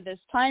over this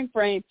time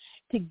frame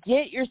to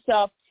get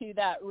yourself to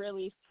that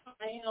really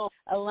final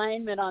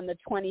alignment on the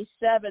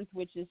 27th,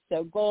 which is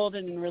so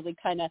golden and really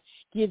kind of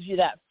gives you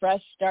that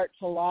fresh start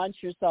to launch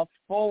yourself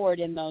forward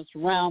in those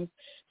realms.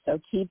 So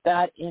keep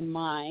that in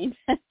mind.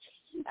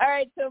 All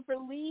right, so for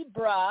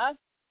Libra,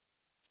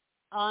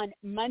 on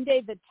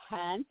Monday the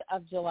 10th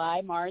of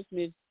July, Mars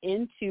moves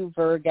into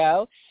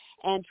Virgo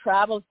and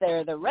travels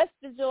there the rest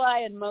of July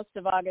and most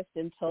of August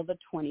until the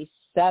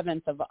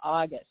 27th of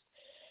August.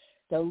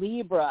 So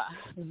Libra,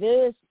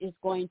 this is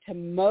going to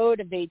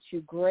motivate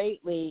you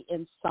greatly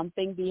in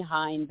something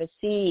behind the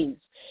scenes.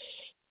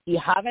 you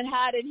haven't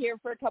had it here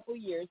for a couple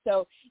years.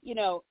 So,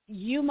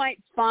 you might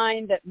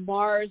find that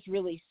Mars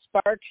really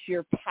sparks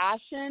your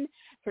passion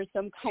for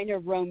some kind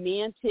of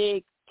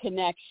romantic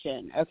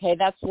connection. Okay,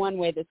 that's one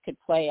way this could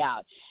play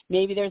out.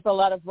 Maybe there's a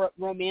lot of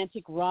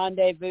romantic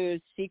rendezvous,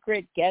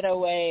 secret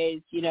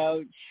getaways,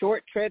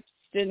 short trips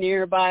to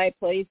nearby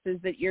places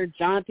that you're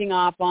jaunting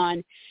off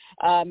on,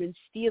 and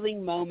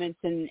stealing moments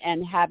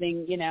and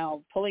having,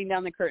 pulling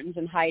down the curtains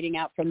and hiding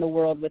out from the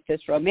world with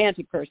this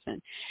romantic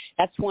person.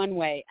 That's one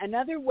way.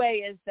 Another way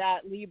is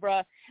that,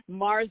 Libra,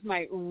 Mars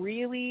might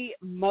really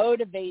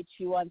motivate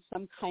you on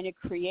some kind of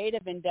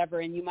creative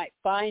endeavor, and you might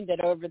find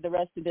that over the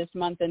rest of this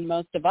month and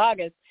most of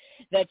August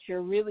that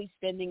you're really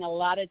spending a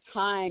lot of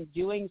time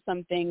doing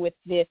something with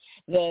the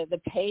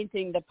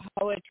painting, the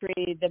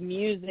poetry, the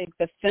music,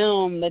 the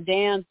film, the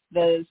dance,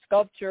 the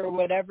sculpture,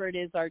 whatever it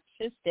is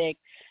artistic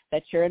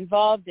that you're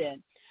involved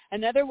in.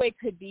 Another way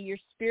could be your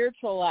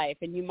spiritual life,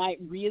 and you might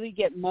really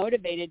get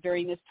motivated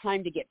during this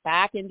time to get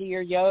back into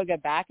your yoga,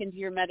 back into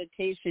your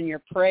meditation,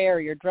 your prayer,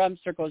 your drum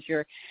circles,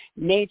 your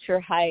nature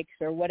hikes,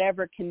 or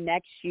whatever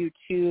connects you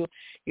to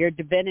your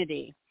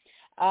divinity.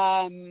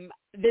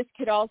 This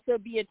could also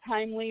be a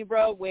time,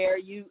 Libra, where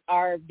you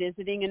are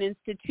visiting an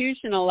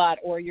institution a lot,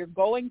 or you're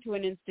going to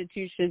an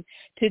institution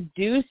to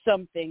do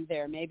something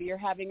there. Maybe you're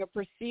having a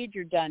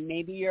procedure done.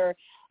 Maybe you're,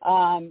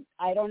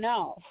 I don't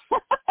know,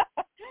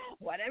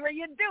 whatever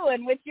you're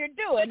doing with your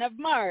doing of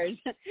Mars.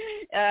 But,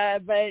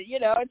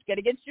 it's going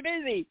to get you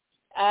busy.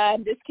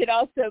 This could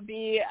also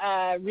be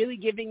really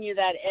giving you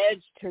that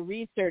edge to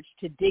research,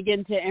 to dig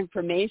into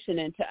information,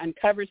 and to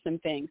uncover some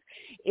things.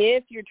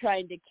 If you're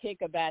trying to kick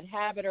a bad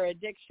habit or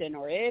addiction,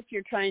 or if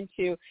you're trying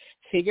to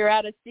figure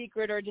out a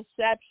secret or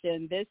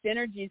deception, this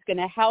energy is going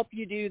to help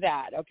you do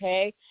that,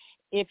 okay,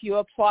 if you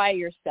apply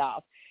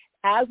yourself.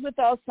 As with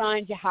all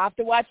signs, you have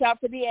to watch out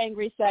for the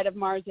angry side of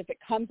Mars. If it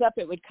comes up,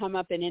 it would come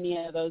up in any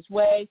of those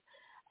ways.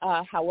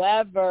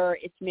 However,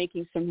 it's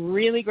making some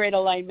really great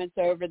alignments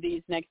over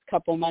these next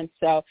couple months.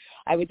 So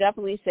I would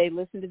definitely say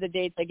listen to the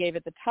dates I gave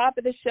at the top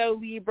of the show,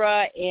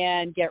 Libra,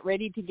 and get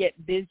ready to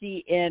get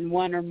busy in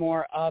one or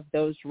more of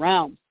those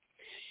realms.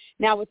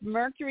 Now, with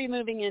Mercury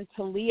moving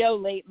into Leo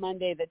late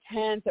Monday the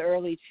 10th,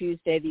 early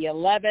Tuesday the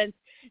 11th,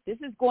 this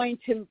is going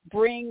to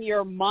bring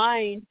your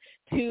mind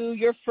to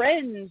your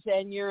friends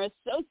and your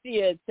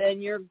associates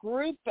and your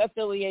group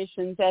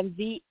affiliations and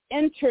the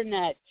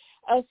internet,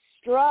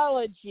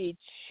 astrology,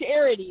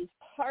 charities,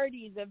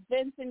 parties,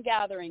 events, and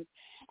gatherings.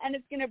 And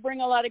it's going to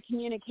bring a lot of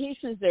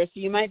communications there. So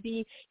you might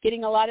be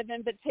getting a lot of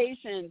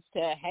invitations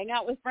to hang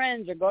out with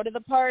friends or go to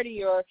the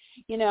party, or,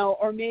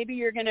 or maybe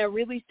you're going to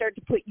really start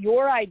to put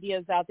your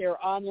ideas out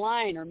there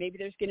online, or maybe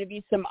there's going to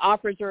be some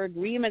offers or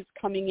agreements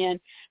coming in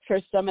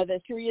for some of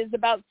this. Here is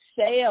about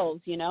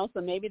sales,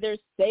 so maybe there's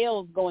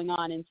sales going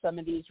on in some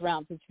of these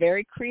realms. It's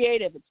very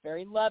creative. It's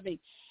very loving.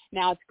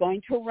 Now, it's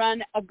going to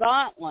run a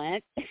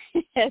gauntlet.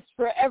 It's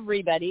for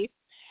everybody.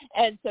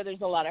 And so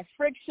there's a lot of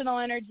frictional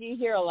energy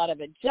here, a lot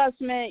of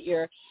adjustment.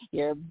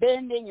 You're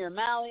bending, you're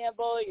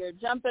malleable, you're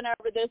jumping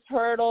over this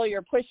hurdle,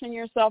 you're pushing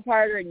yourself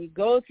harder, and you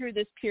go through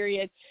this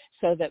period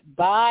so that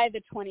by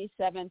the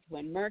 27th,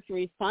 when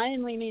Mercury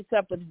finally meets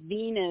up with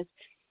Venus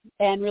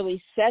and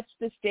really sets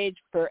the stage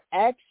for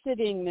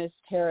exiting this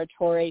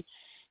territory,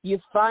 you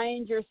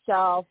find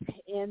yourself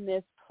in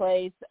this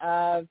place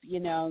of,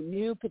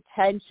 new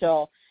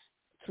potential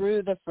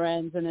through the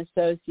friends and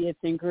associates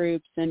and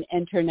groups and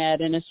internet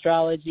and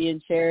astrology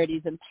and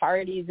charities and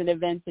parties and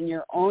events and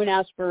your own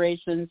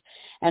aspirations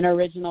and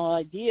original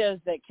ideas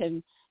that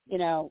can,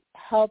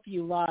 help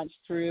you launch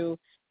through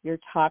your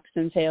talks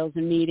and sales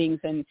and meetings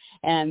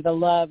and the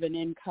love and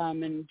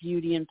income and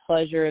beauty and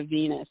pleasure of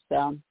Venus.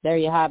 So there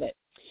you have it.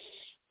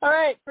 All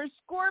right, for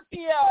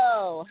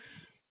Scorpio.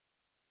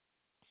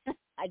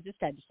 I just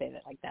had to say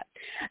that like that.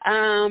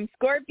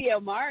 Scorpio,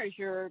 Mars,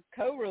 your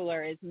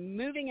co-ruler, is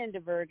moving into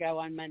Virgo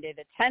on Monday,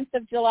 the 10th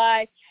of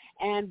July,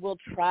 and will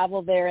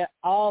travel there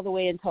all the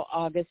way until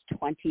August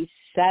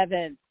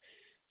 27th.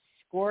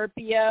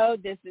 Scorpio,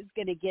 this is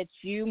going to get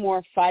you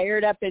more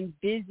fired up and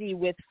busy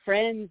with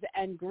friends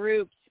and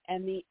groups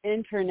and the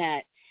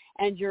internet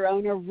and your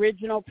own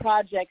original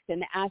projects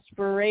and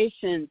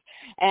aspirations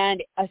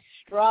and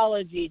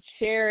astrology,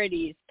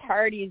 charities,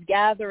 parties,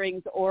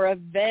 gatherings, or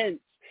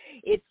events.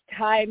 It's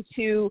time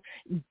to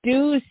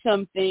do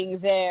something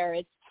there.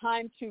 It's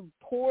time to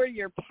pour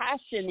your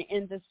passion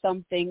into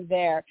something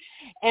there.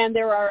 And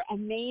there are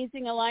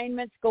amazing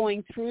alignments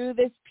going through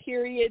this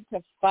period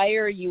to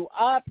fire you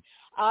up.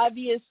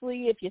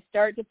 Obviously, if you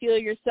start to feel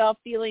yourself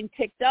feeling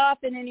ticked off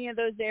in any of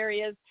those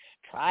areas,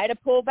 try to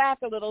pull back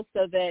a little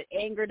so that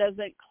anger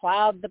doesn't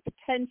cloud the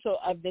potential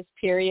of this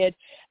period.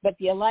 But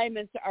the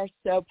alignments are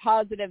so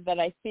positive that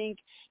I think,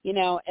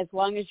 as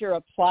long as you're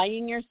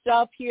applying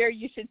yourself here,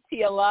 you should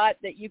see a lot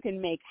that you can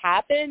make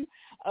happen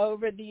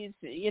over these,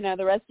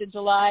 the rest of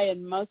July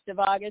and most of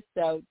August.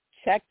 So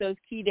check those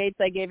key dates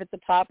I gave at the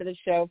top of the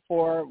show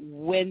for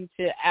when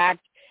to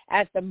act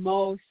at the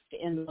most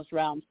in those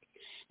realms.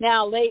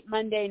 Now, late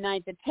Monday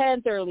night, the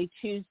 10th, early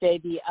Tuesday,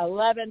 the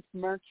 11th,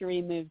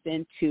 Mercury moves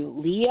into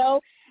Leo.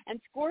 And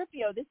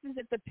Scorpio, this is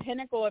at the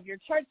pinnacle of your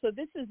chart. So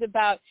this is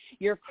about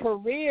your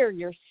career,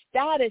 your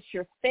status,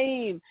 your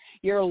fame,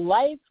 your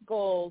life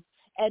goals,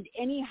 and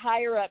any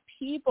higher up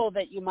people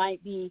that you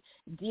might be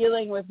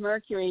dealing with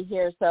Mercury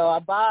here. So a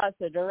boss,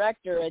 a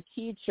director, a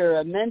teacher,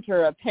 a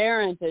mentor, a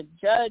parent, a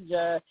judge,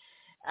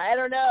 I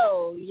don't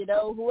know,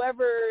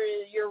 whoever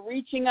you're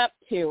reaching up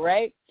to,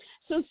 right?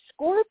 So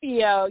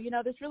Scorpio,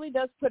 this really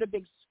does put a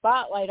big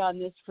spotlight on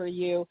this for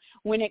you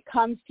when it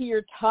comes to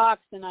your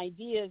talks and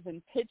ideas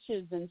and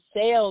pitches and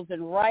sales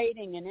and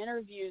writing and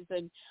interviews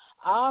and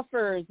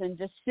offers and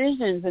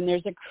decisions. And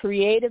there's a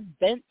creative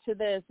bent to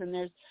this, and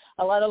there's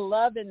a lot of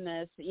love in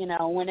this,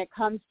 when it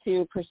comes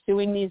to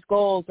pursuing these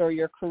goals or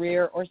your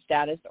career or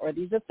status or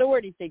these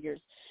authority figures.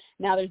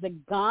 Now, there's a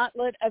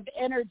gauntlet of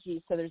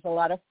energy, so there's a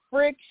lot of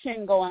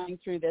friction going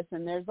through this,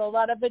 and there's a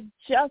lot of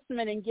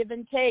adjustment and give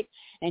and take,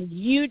 and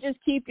you just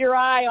keep your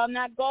eye on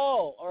that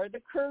goal or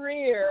the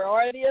career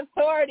or the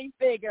authority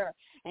figure,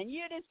 and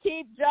you just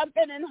keep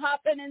jumping and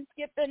hopping and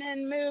skipping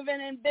and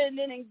moving and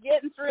bending and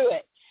getting through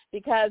it,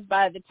 because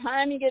by the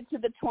time you get to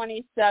the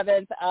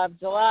 27th of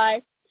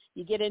July,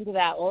 you get into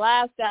that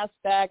last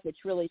aspect, which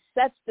really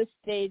sets the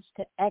stage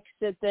to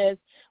exit this,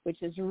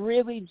 which is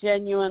really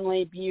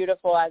genuinely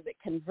beautiful as it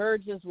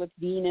converges with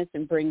Venus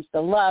and brings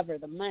the love or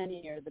the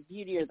money or the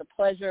beauty or the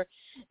pleasure,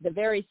 the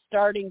very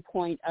starting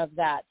point of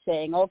that,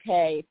 saying,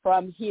 okay,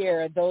 from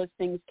here, those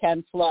things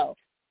can flow.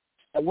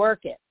 So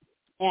work it.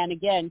 And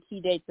again, key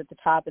dates at the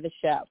top of the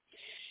show.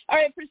 All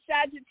right, for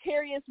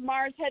Sagittarius,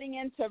 Mars heading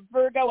into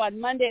Virgo on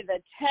Monday the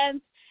 10th.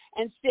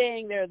 And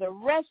staying there the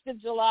rest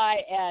of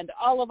July and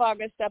all of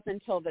August up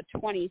until the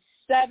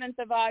 27th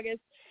of August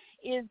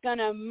is going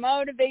to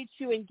motivate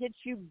you and get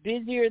you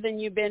busier than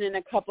you've been in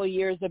a couple of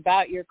years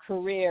about your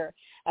career,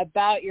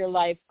 about your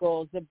life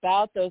goals,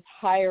 about those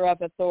higher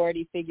up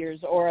authority figures,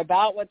 or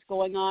about what's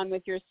going on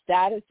with your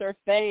status or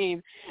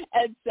fame.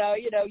 And so,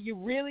 you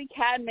really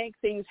can make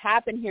things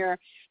happen here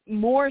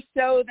more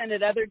so than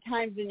at other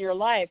times in your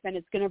life. And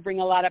it's going to bring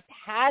a lot of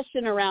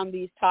passion around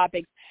these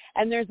topics.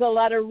 And there's a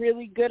lot of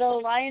really good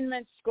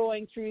alignments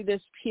going through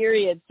this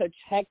period. So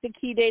check the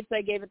key dates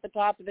I gave at the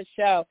top of the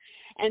show.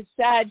 And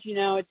Sag,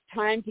 it's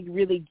time to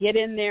really get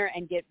in there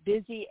and get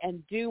busy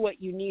and do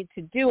what you need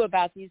to do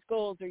about these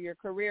goals or your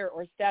career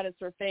or status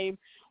or fame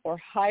or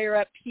higher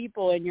up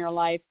people in your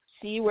life.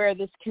 See where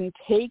this can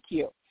take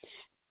you.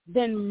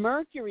 Then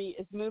Mercury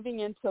is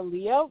moving into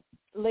Leo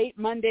late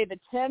Monday the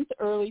 10th,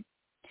 early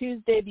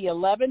Tuesday the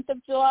 11th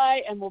of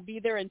July, and will be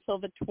there until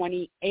the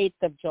 28th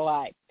of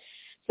July.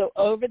 So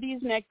over these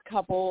next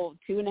couple,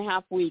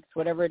 2.5 weeks,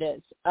 whatever it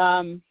is,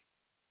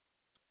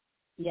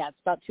 it's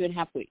about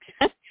 2.5 weeks.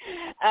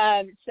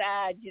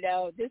 Sad,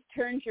 this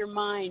turns your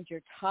mind,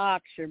 your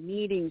talks, your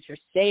meetings, your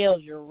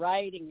sales, your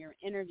writing, your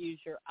interviews,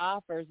 your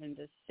offers and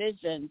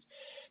decisions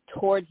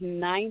towards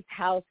ninth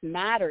house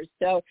matters.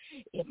 So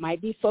it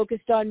might be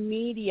focused on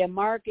media,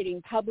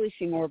 marketing,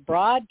 publishing, or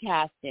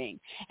broadcasting,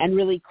 and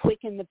really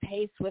quicken the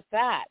pace with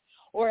that.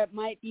 Or it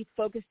might be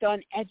focused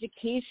on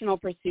educational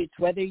pursuits,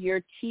 whether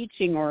you're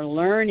teaching or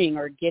learning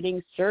or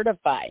getting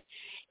certified.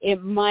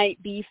 It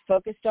might be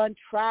focused on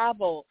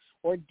travel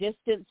or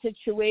distant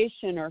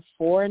situation or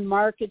foreign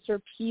markets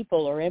or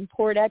people or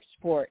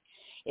import-export.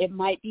 It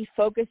might be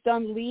focused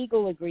on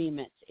legal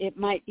agreements. It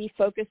might be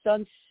focused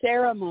on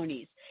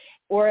ceremonies.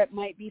 Or it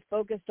might be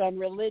focused on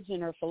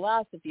religion or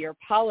philosophy or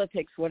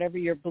politics, whatever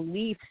your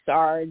beliefs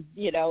are,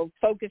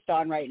 focused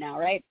on right now,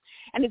 right?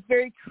 And it's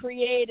very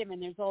creative,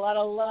 and there's a lot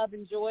of love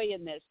and joy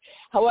in this.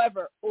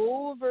 However,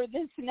 over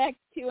this next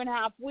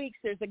 2.5 weeks,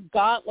 there's a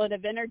gauntlet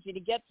of energy to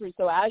get through.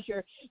 So as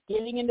you're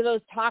getting into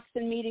those talks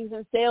and meetings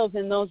and sales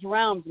in those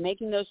realms,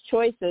 making those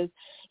choices,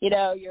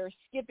 you're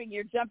skipping,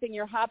 you're jumping,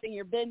 you're hopping,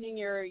 you're bending,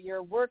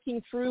 you're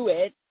working through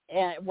it,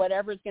 and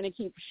whatever's going to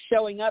keep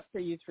showing up for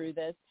you through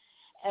this.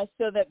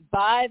 So that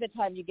by the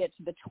time you get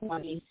to the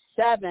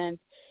 27th,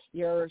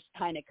 you're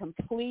kind of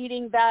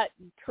completing that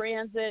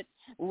transit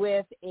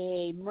with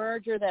a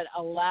merger that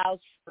allows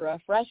for a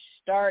fresh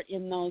start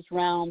in those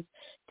realms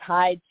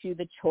tied to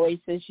the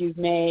choices you've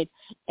made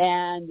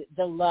and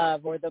the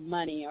love or the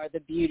money or the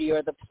beauty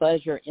or the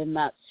pleasure in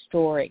that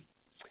story.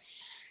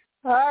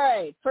 All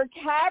right. For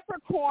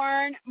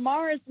Capricorn,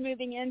 Mars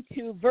moving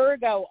into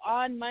Virgo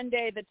on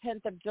Monday, the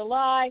 10th of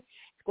July.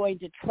 It's going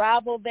to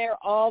travel there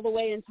all the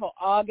way until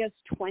August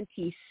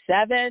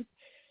 27th.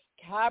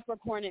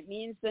 Capricorn, it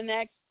means the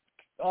next,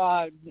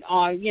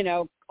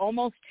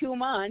 almost 2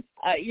 months.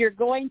 You're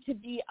going to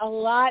be a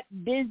lot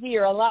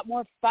busier, a lot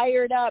more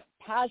fired up,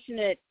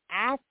 passionate,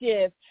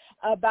 active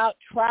about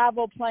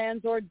travel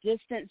plans or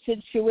distant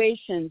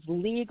situations,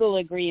 legal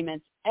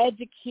agreements,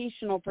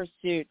 educational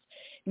pursuits,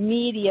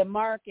 media,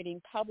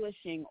 marketing,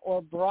 publishing,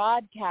 or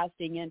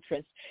broadcasting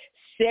interests,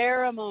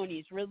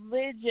 ceremonies,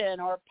 religion,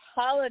 or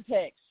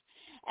politics.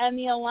 And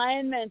the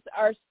alignments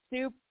are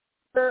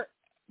super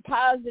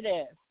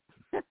positive.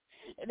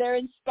 They're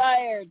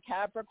inspired,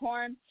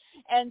 Capricorn.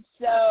 And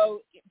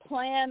so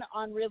plan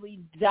on really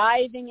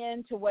diving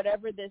into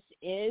whatever this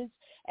is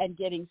and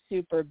getting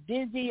super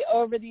busy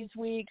over these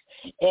weeks.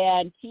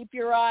 And keep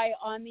your eye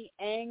on the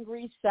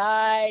angry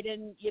side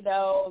and,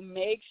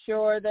 make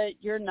sure that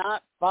you're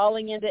not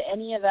falling into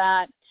any of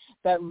that,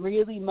 but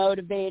really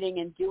motivating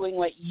and doing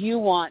what you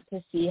want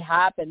to see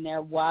happen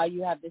there while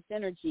you have this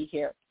energy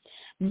here.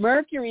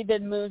 Mercury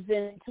then moves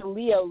into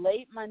Leo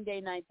late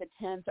Monday night, the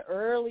 10th,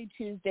 early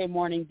Tuesday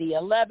morning, the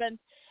 11th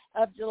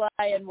of July,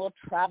 and will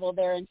travel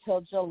there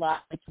until July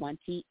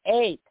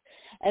 28th.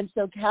 And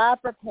so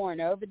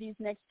Capricorn, over these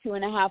next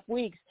 2.5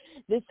 weeks,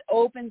 this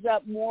opens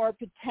up more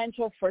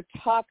potential for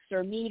talks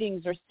or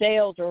meetings or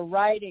sales or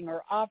writing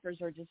or offers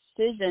or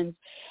decisions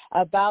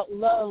about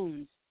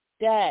loans,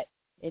 debt,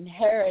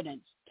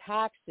 inheritance,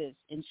 taxes,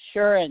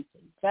 insurance,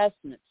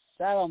 investments,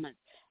 settlements,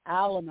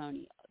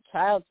 alimony,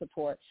 child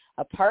support,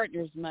 a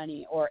partner's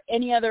money, or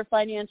any other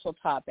financial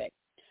topic.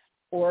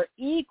 Or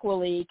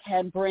equally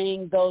can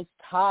bring those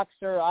talks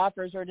or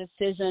offers or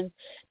decisions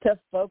to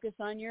focus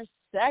on your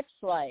sex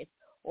life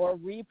or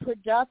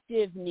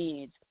reproductive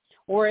needs.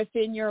 Or if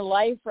in your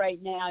life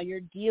right now you're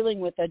dealing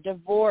with a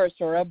divorce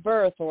or a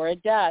birth or a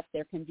death,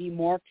 there can be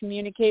more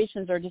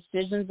communications or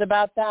decisions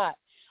about that.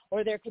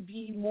 Or there could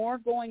be more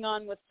going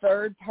on with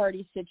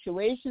third-party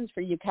situations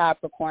for you,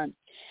 Capricorn.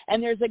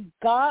 And there's a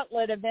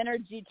gauntlet of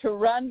energy to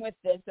run with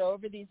this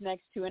over these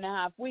next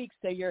 2.5 weeks.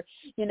 So you're,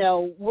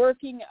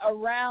 working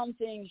around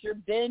things, you're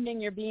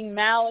bending, you're being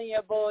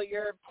malleable,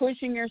 you're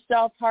pushing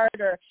yourself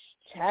harder.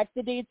 Check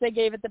the dates I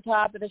gave at the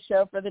top of the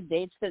show for the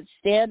dates that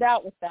stand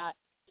out with that,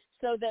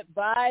 so that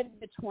by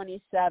the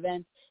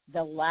 27th,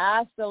 the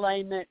last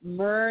alignment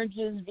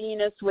merges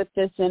Venus with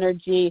this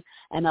energy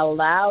and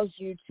allows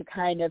you to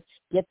kind of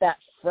get that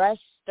fresh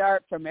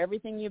start from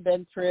everything you've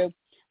been through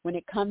when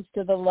it comes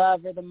to the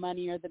love or the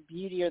money or the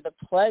beauty or the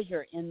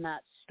pleasure in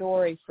that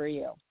story for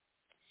you.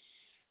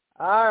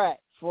 All right,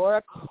 for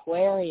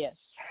Aquarius.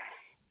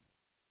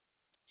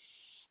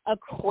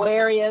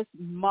 Aquarius,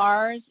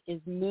 Mars is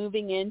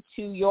moving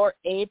into your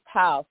 8th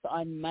house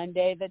on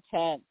Monday the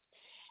 10th.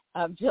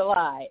 Of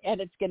July,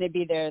 and it's going to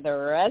be there the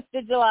rest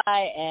of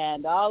July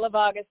and all of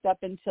August up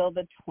until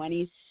the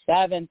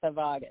 27th of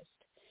August.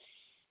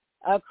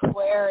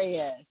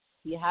 Aquarius,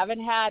 you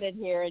haven't had it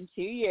here in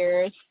 2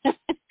 years.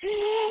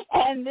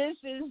 And this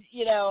is,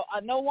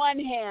 on the one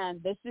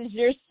hand, this is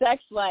your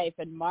sex life,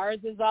 and Mars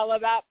is all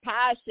about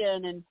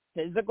passion and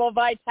physical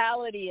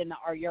vitality and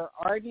your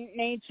ardent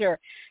nature.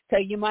 So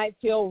you might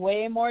feel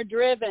way more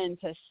driven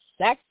to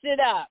sex it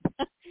up.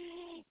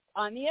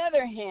 On the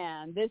other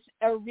hand, this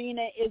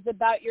arena is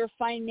about your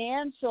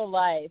financial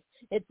life.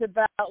 It's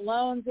about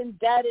loans and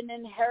debt and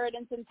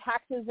inheritance and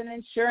taxes and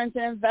insurance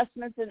and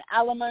investments and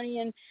alimony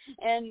and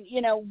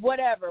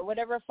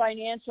whatever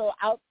financial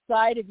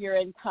outside of your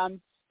income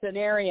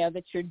scenario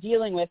that you're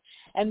dealing with.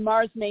 And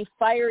Mars may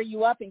fire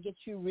you up and get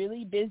you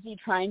really busy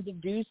trying to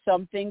do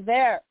something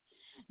there.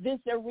 This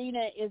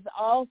arena is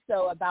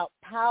also about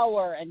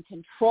power and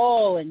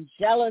control and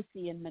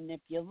jealousy and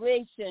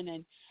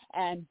manipulation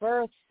and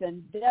births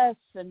and deaths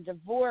and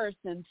divorce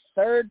and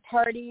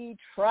third-party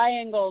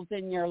triangles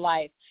in your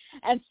life.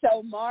 And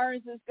so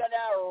Mars is going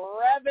to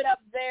rev it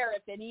up there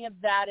if any of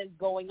that is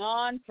going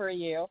on for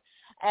you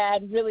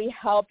and really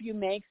help you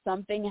make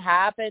something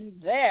happen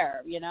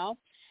there,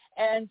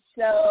 And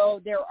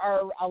so there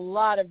are a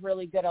lot of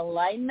really good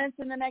alignments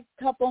in the next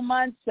couple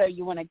months, so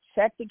you want to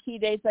check the key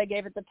dates I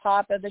gave at the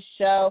top of the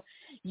show.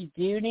 You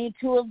do need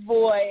to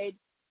avoid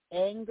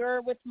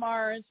anger with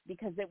Mars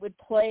because it would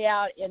play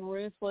out in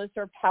ruthless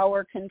or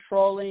power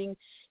controlling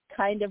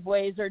kind of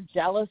ways or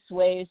jealous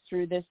ways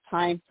through this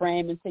time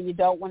frame, and so you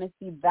don't want to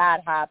see that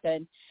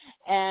happen.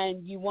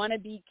 And you want to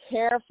be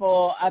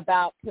careful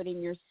about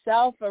putting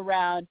yourself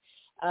around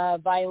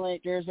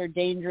violent or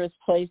dangerous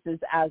places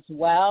as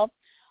well.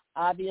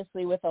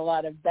 Obviously, with a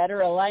lot of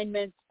better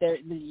alignments, there,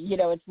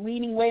 it's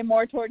leaning way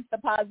more towards the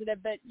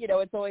positive, but,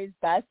 it's always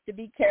best to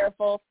be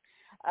careful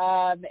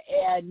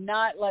and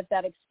not let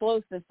that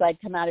explosive side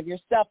come out of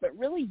yourself, but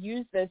really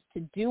use this to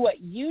do what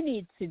you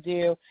need to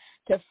do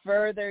to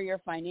further your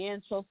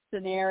financial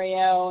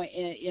scenario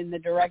in the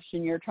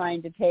direction you're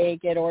trying to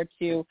take it, or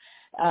to,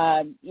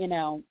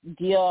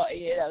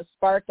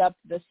 spark up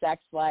the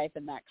sex life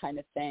and that kind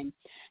of thing.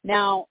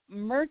 Now,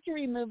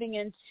 Mercury moving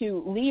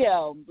into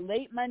Leo,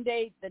 late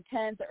Monday, the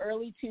 10th,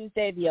 early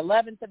Tuesday, the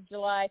 11th of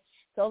July.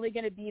 It's only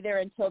going to be there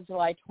until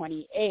July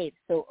 28th.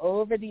 So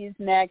over these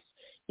next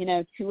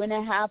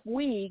 2.5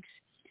 weeks,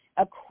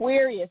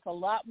 Aquarius, a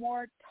lot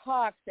more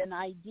talks and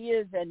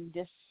ideas and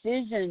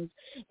decisions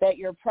that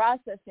you're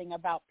processing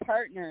about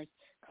partners,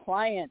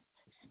 clients,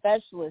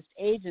 specialists,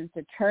 agents,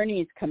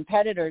 attorneys,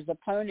 competitors,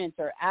 opponents,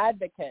 or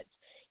advocates.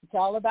 It's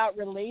all about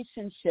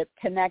relationship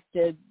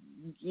connections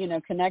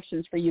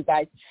for you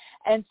guys.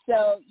 And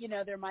so,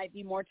 there might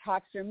be more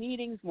talks or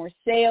meetings, more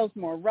sales,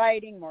 more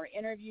writing, more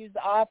interviews,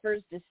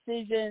 offers,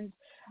 decisions,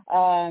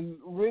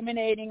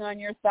 ruminating on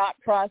your thought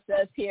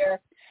process here.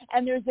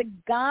 And there's a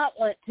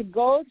gauntlet to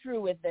go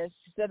through with this.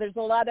 So there's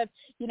a lot of,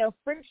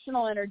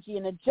 frictional energy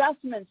and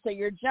adjustments. So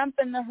you're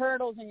jumping the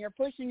hurdles and you're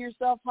pushing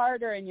yourself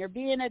harder and you're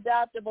being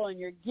adaptable and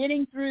you're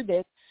getting through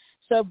this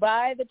So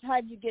by the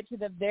time you get to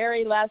the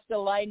very last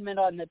alignment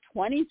on the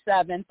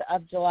 27th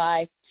of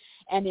July,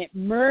 and it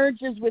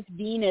merges with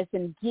Venus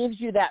and gives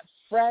you that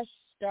fresh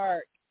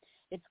start,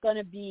 it's going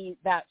to be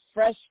that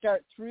fresh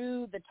start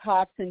through the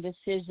talks and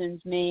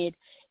decisions made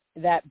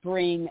that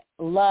bring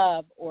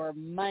love or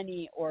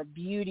money or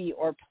beauty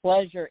or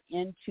pleasure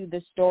into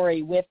the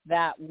story with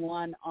that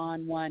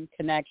one-on-one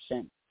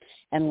connection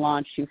and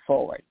launch you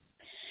forward.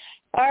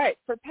 All right,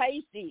 for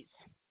Pisces,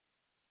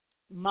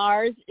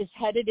 Mars is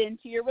headed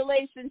into your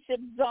relationship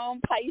zone,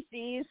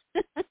 Pisces.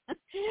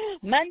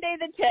 Monday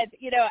the 10th,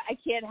 I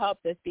can't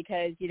help this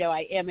because,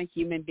 I am a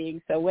human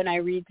being. So when I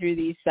read through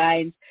these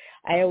signs,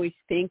 I always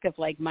think of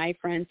like my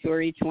friends who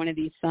are each one of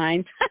these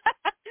signs.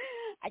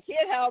 I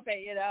can't help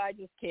it, I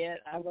just can't.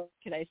 What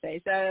can I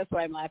say? So that's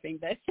why I'm laughing.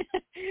 But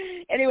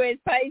anyways,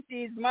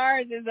 Pisces,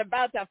 Mars is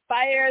about to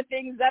fire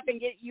things up and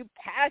get you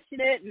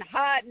passionate and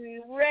hot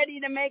and ready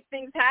to make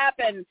things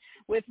happen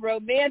with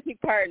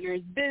romantic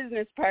partners,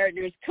 business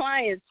partners,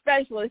 clients,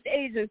 specialists,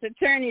 agents,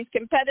 attorneys,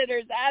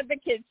 competitors,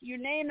 advocates, you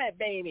name it,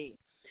 baby.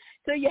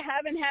 So you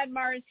haven't had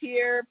Mars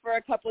here for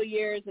a couple of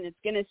years, and it's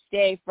going to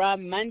stay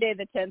from Monday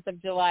the 10th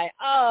of July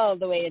all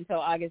the way until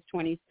August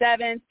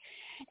 27th.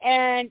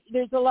 And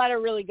there's a lot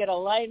of really good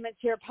alignments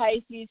here,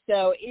 Pisces.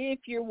 So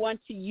if you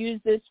want to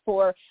use this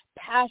for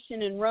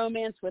passion and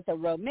romance with a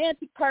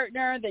romantic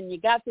partner, then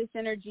you got this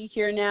energy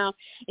here now.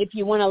 If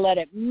you want to let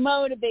it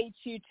motivate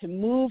you to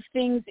move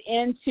things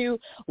into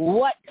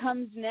what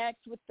comes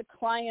next with the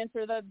clients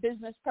or the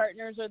business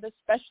partners or the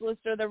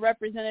specialists or the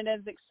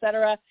representatives,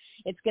 etc.,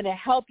 it's going to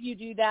help you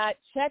do that.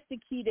 Check the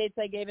key dates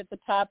I gave at the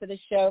top of the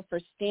show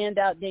for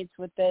standout dates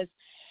with this.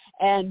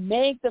 And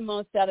make the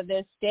most out of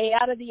this. Stay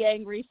out of the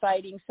angry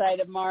fighting side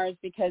of Mars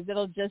because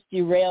it'll just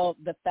derail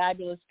the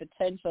fabulous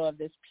potential of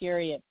this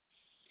period.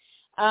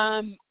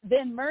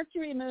 Then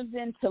Mercury moves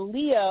into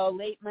Leo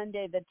late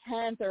Monday the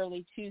 10th,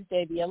 early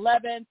Tuesday the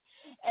 11th.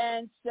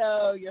 And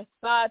so your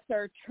thoughts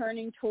are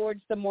turning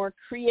towards the more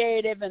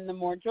creative and the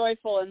more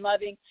joyful and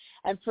loving.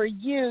 And for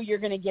you, you're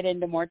going to get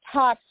into more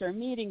talks or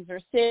meetings or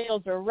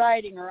sales or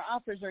writing or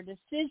offers or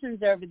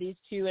decisions over these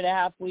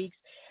 2.5 weeks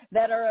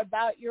that are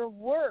about your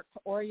work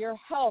or your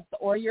health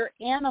or your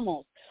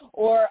animals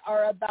or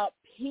are about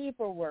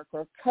paperwork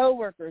or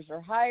coworkers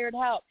or hired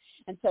help.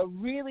 And so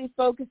really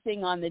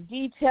focusing on the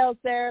details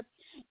there.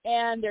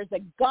 And there's a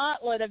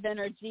gauntlet of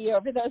energy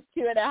over those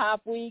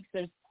 2.5 weeks.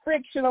 There's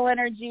frictional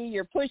energy.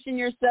 You're pushing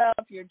yourself.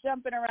 You're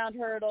jumping around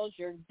hurdles.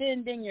 You're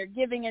bending. You're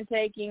giving and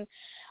taking.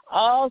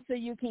 Also,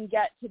 you can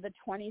get to the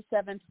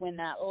 27th when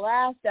that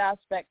last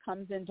aspect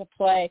comes into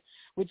play,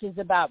 which is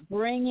about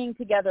bringing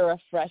together a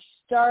fresh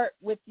start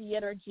with the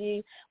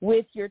energy,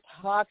 with your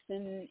talks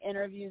and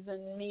interviews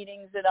and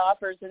meetings and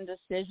offers and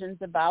decisions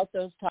about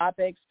those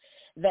topics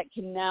that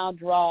can now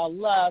draw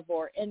love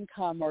or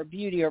income or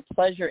beauty or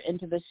pleasure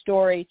into the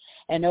story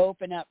and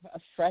open up a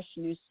fresh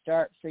new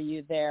start for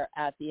you there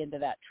at the end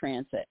of that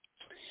transit.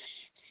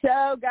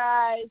 So,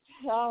 guys,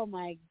 oh,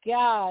 my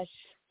gosh.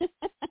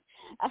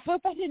 I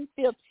hope I didn't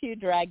feel too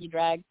drag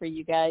for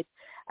you guys.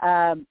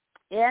 And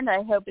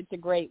I hope it's a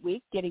great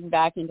week getting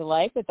back into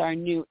life with our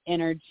new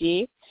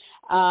energy.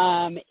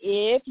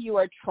 If you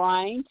are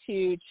trying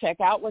to check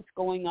out what's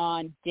going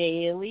on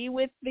daily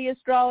with the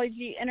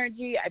astrology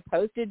energy, I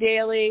post it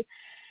daily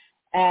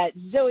at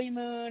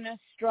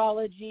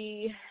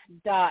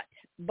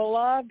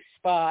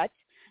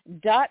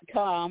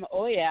zoemoon.blogspot.com.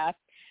 Oh, yeah.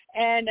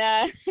 And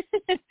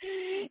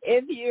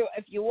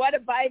if you want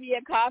to buy me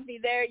a coffee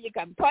there, you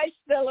can push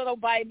the little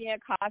buy me a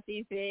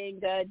coffee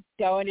thing to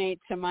donate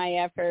to my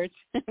efforts.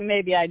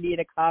 Maybe I need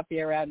a coffee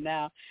around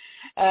now.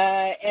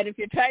 And if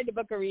you're trying to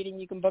book a reading,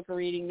 you can book a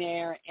reading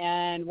there.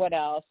 And what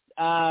else?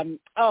 And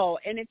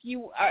if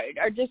you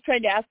are just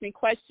trying to ask me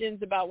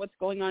questions about what's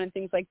going on and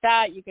things like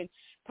that, you can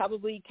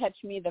probably catch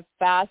me the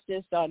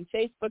fastest on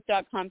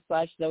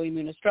Facebook.com/Zoe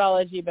Moon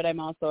Astrology, but I'm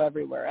also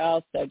everywhere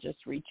else, so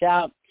just reach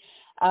out.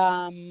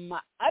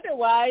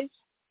 Otherwise,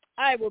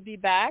 I will be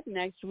back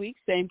next week,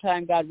 same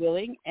time, God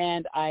willing,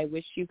 and I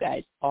wish you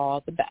guys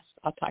all the best.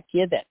 I'll talk to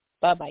you then.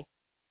 Bye-bye.